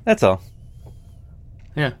 yeah, that's all.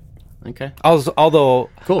 Yeah. Okay. Although,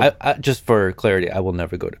 cool. I, just for clarity, I will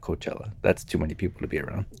never go to Coachella. That's too many people to be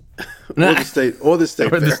around. Or the state Fair. Or the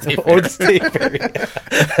State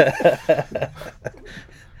Fair.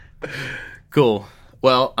 Cool.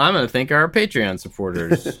 Well, I'm going to thank our Patreon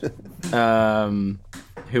supporters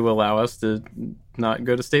who allow us to not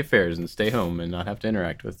go to state fairs and stay home and not have to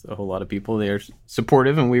interact with a whole lot of people. They are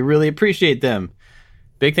supportive, and we really appreciate them.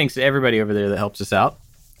 Big thanks to everybody over there that helps us out,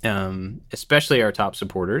 especially our top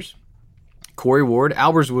supporters. Corey Ward,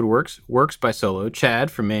 Albers Woodworks, Works by Solo,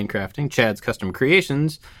 Chad from Man Crafting, Chad's Custom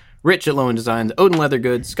Creations, Rich at Lowen Designs, Odin Leather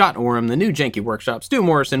Goods, Scott Oram, The New Janky Workshop, Stu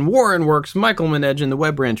Morrison, Warren Works, Michael Manedge, and The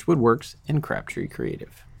Web Branch Woodworks, and Crabtree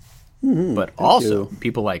Creative. But also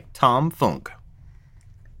people like Tom Funk.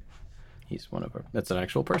 He's one of our, that's an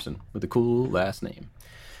actual person with a cool last name.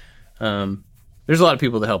 There's a lot of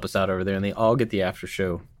people that help us out over there, and they all get the after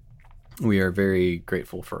show. We are very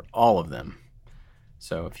grateful for all of them.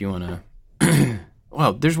 So if you want to...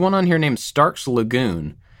 Well, there's one on here named Stark's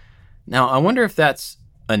Lagoon. Now, I wonder if that's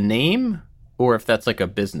a name or if that's like a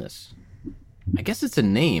business. I guess it's a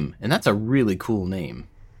name, and that's a really cool name.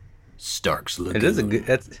 Stark's Lagoon. It is a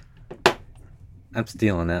good... I'm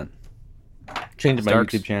stealing that. Changing my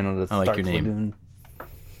YouTube channel to Stark's Lagoon. Your name.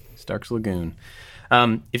 Stark's Lagoon.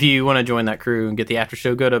 If you want to join that crew and get the after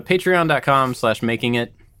show, go to patreon.com/makingit.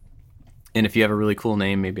 And if you have a really cool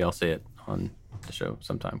name, maybe I'll say it on the show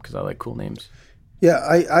sometime, because I like cool names. Yeah,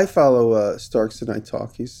 I follow Starks and I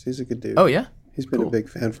Talk. He's a good dude. Oh, yeah? He's been a big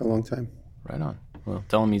fan for a long time. Right on. Well,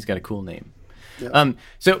 tell him he's got a cool name. Yeah.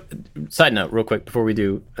 So, side note, real quick, before we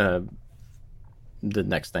do the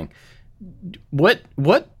next thing. What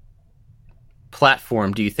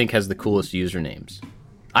platform do you think has the coolest usernames?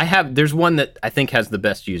 There's one that I think has the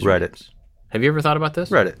best usernames. Reddit. Have you ever thought about this?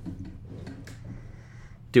 Reddit.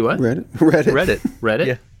 Do what? Reddit.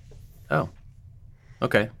 Yeah. Oh.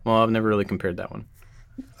 Okay. Well, I've never really compared that one.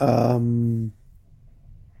 I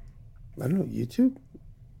don't know. YouTube?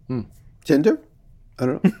 Tinder? I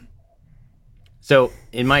don't know. So,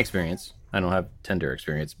 in my experience, I don't have Tinder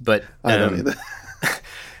experience, but I don't either.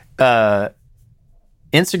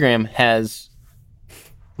 Instagram has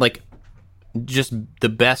like just the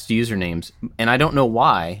best usernames, and I don't know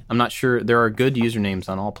why. I'm not sure. There are good usernames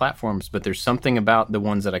on all platforms, but there's something about the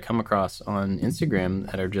ones that I come across on Instagram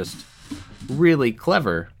that are just really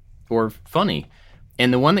clever or funny.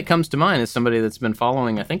 And the one that comes to mind is somebody that's been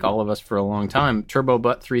following, I think, all of us for a long time, Turbo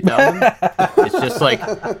Butt 3000. It's just like,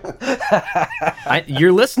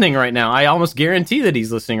 you're listening right now. I almost guarantee that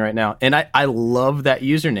he's listening right now. And I love that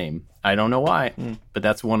username. I don't know why, but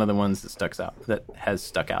that's one of the ones that has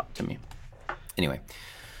stuck out to me. Anyway,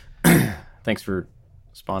 Thanks for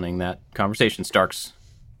spawning that conversation, Starks.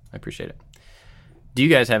 I appreciate it. Do you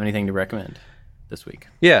guys have anything to recommend this week?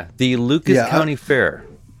 Yeah, the Lucas County Fair.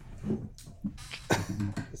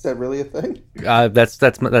 Is that really a thing?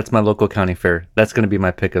 That's my local county fair. That's going to be my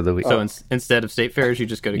pick of the week. So instead of state fairs, you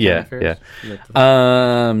just go to county fairs? Yeah.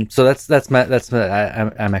 So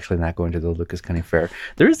I'm actually not going to the Lucas County Fair.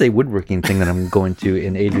 There is a woodworking thing that I'm going to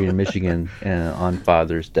in Adrian, Michigan, on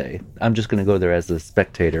Father's Day. I'm just going to go there as a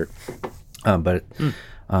spectator. But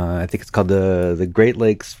I think it's called the Great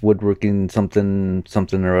Lakes Woodworking something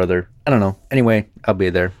or other. I don't know. Anyway, I'll be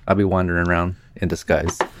there. I'll be wandering around in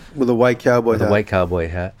disguise. With a white cowboy hat. With a white cowboy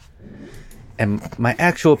hat. And my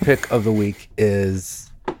actual pick of the week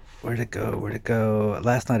is... Where'd it go?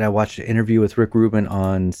 Last night I watched an interview with Rick Rubin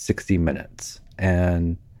on 60 Minutes.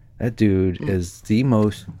 And that dude is the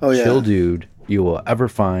most chill dude you will ever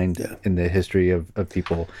find in the history of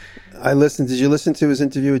people. Did you listen to his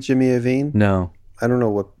interview with Jimmy Iovine? No. I don't know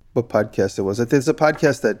what podcast it was. There's a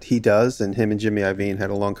podcast that he does, and him and Jimmy Iovine had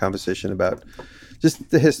a long conversation about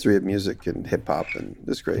just the history of music and hip hop, and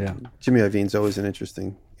it's great. Yeah. Jimmy Iovine's always an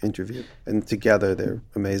interesting interview, and together they're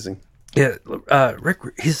amazing. Yeah, Rick,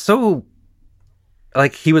 he's so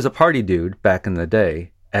he was a party dude back in the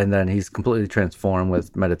day, and then he's completely transformed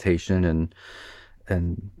with meditation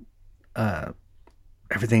and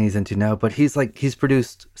everything he's into now. But he's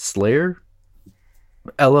produced Slayer,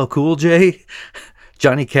 LL Cool J,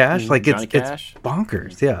 Johnny Cash. It's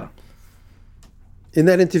bonkers. Yeah. In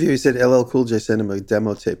that interview, he said LL Cool J sent him a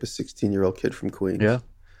demo tape, a 16-year-old kid from Queens. Yeah.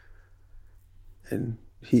 And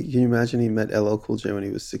can you imagine he met LL Cool J when he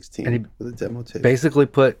was 16 with a demo tape? Basically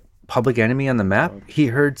put Public Enemy on the map. He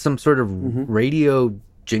heard some sort of radio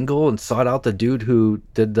jingle and sought out the dude who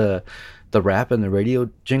did the rap and the radio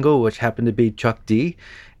jingle, which happened to be Chuck D.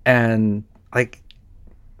 And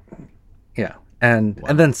and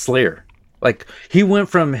then Slayer. He went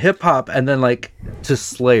from hip hop and then to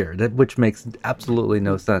Slayer, which makes absolutely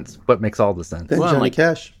no sense, but makes all the sense. Then Johnny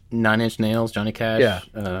Cash, 9 Inch Nails, Johnny Cash.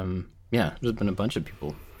 There's been a bunch of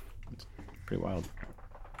people. It's pretty wild.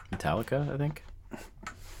 Metallica, I think.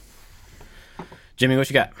 Jimmy, what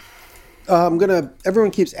you got? Everyone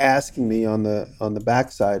keeps asking me on the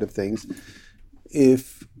backside of things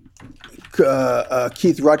if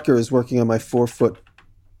Keith Rutger is working on my 4-foot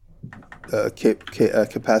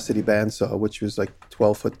capacity bandsaw, which was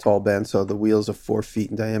 12-foot tall bandsaw. The wheels are 4 feet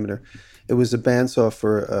in diameter. It was a bandsaw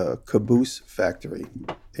for a caboose factory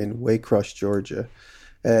in Waycrush, Georgia.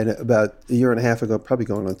 And about a year and a half ago, probably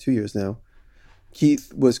going on 2 years now,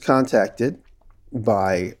 Keith was contacted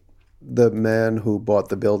by the man who bought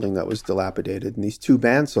the building that was dilapidated, and these 2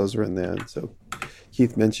 bandsaws were in there. And so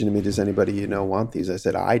Keith mentioned to me, does anybody you know want these? I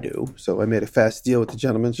said, I do. So I made a fast deal with the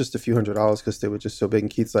gentleman, just a few $100s because they were just so big. And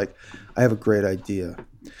Keith's like, I have a great idea.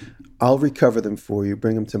 I'll recover them for you,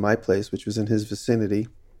 bring them to my place, which was in his vicinity,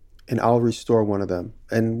 and I'll restore one of them.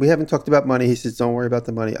 And we haven't talked about money. He says, don't worry about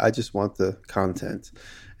the money. I just want the content.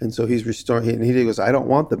 And so he's restoring, and he goes, I don't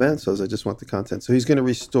want the bandsaws. I just want the content. So he's going to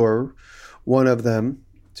restore one of them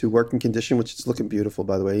to working condition, which is looking beautiful,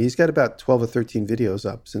 by the way. He's got about 12 or 13 videos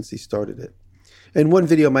up since he started it. And one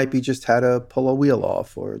video might be just how to pull a wheel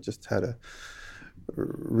off or just how to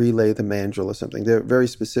relay the mandrel or something. They're very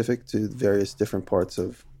specific to various different parts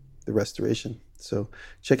of the restoration. So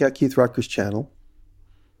check out Keith Rutger's channel,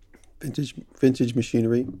 Vintage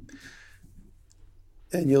Machinery,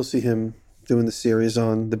 and you'll see him doing the series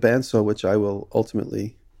on the bandsaw, which I will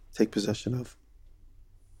ultimately take possession of.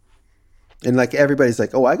 And everybody's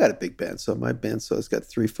like, oh, I got a big bandsaw. My bandsaw's got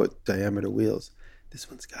 3-foot diameter wheels. This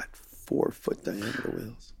one's got 4-foot diameter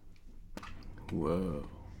wheels. Whoa.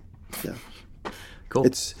 Yeah. Cool.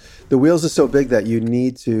 The wheels are so big that you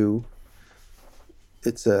need to.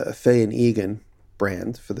 It's a Fay and Egan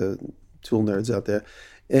brand for the tool nerds out there,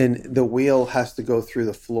 and the wheel has to go through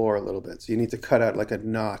the floor a little bit. So you need to cut out a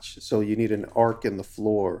notch. So you need an arc in the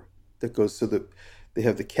floor that goes so that they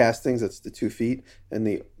have the castings. That's the 2 feet, and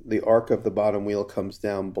the arc of the bottom wheel comes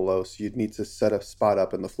down below. So you'd need to set a spot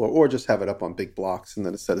up in the floor, or just have it up on big blocks, and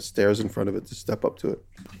then a set of stairs in front of it to step up to it.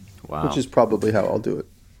 Wow. Which is probably how I'll do it.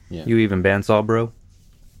 Yeah. You even bandsaw, bro?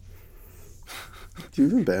 Do you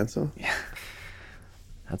even bandsaw? Yeah.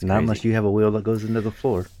 That's not unless you have a wheel that goes into the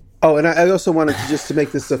floor. Oh, and I also wanted to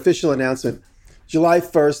make this official announcement. July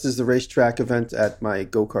 1st is the racetrack event at my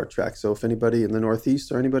go-kart track. So if anybody in the Northeast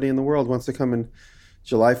or anybody in the world wants to come in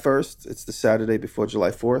July 1st, it's the Saturday before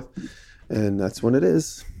July 4th. And that's when it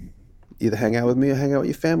is. Either hang out with me or hang out with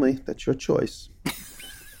your family. That's your choice.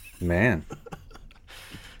 Man.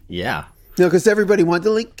 Yeah. No, because everybody wanted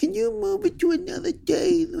to can you move it to another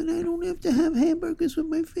day when I don't have to have hamburgers with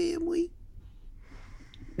my family?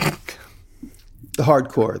 The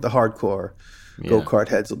hardcore go-kart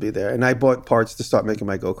heads will be there. And I bought parts to start making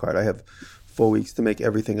my go-kart. I have 4 weeks to make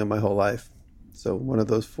everything in my whole life. So one of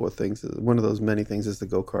those many things is the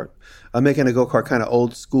go-kart. I'm making a go-kart kind of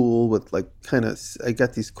old school with like I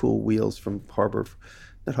got these cool wheels from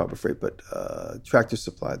not Harbor Freight, but Tractor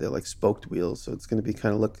Supply. They're like spoked wheels. So it's going to be it's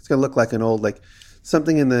going to look like an old, like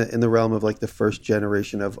something in the realm of like the first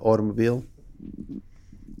generation of automobile.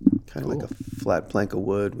 Kind of like a flat plank of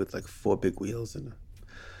wood with like 4 big wheels. And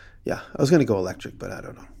I was going to go electric, but I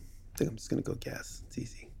don't know. I think I'm just going to go gas. It's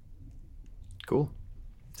easy. Cool.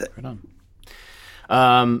 Right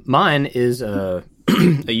on. Mine is a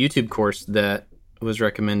YouTube course that was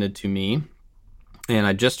recommended to me, and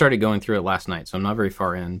I just started going through it last night, so I'm not very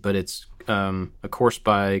far in, but it's a course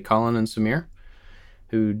by Colin and Samir,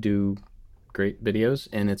 who do great videos,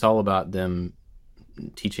 and it's all about them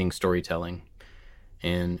teaching storytelling.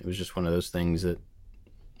 And it was just one of those things that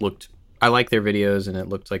I like their videos, and it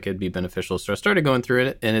looked like it'd be beneficial. So I started going through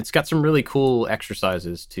it, and it's got some really cool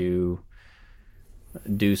exercises to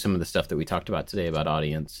do some of the stuff that we talked about today about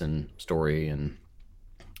audience and story. And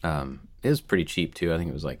it was pretty cheap too. I think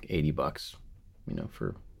it was like $80,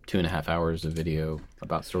 for 2.5 hours of video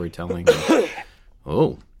about storytelling.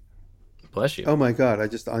 Oh, bless you. Oh my God. I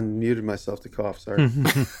just unmuted myself to cough. Sorry.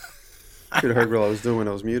 Could have heard what I was doing when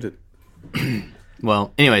I was muted.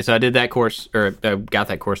 Well, anyway, so I did that course, or I got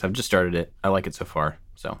that course. I've just started it. I like it so far.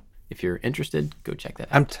 So if you're interested, go check that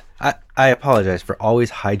out. I apologize for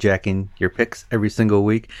always hijacking your picks every single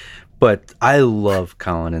week, but I love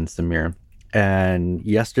Colin and Samir. And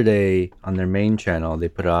yesterday on their main channel, they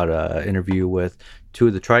put out an interview with 2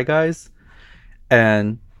 of the Try Guys.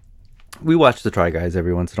 And we watch the Try Guys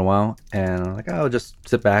every once in a while. And I'm like, I'll just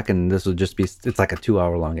sit back and this will just be, it's like a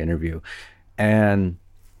 2-hour long interview. And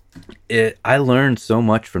I learned so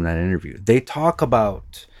much from that interview. They talk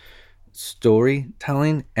about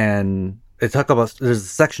storytelling, and there's a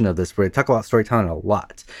section of this where they talk about storytelling a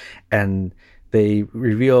lot, and they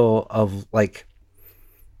reveal of like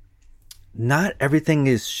not everything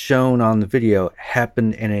is shown on the video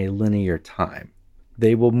happen in a linear time.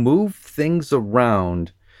 They will move things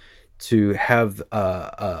around to have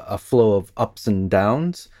a flow of ups and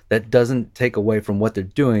downs that doesn't take away from what they're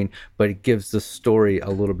doing, but it gives the story a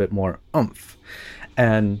little bit more oomph.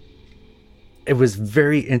 And it was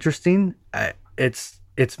very interesting.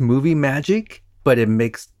 It's movie magic, but it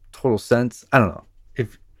makes total sense. I don't know.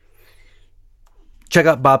 Check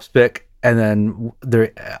out Bob's pick, and then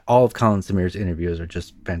all of Colin Samir's interviews are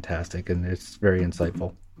just fantastic, and it's very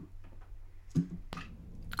insightful.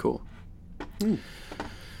 Cool.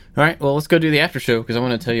 All right, well, let's go do the after show because I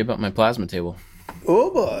want to tell you about my plasma table.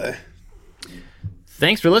 Oh, boy.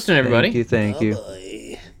 Thanks for listening, everybody. Thank you.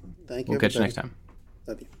 Boy. Thank you. We'll catch you next time.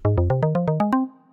 Love you.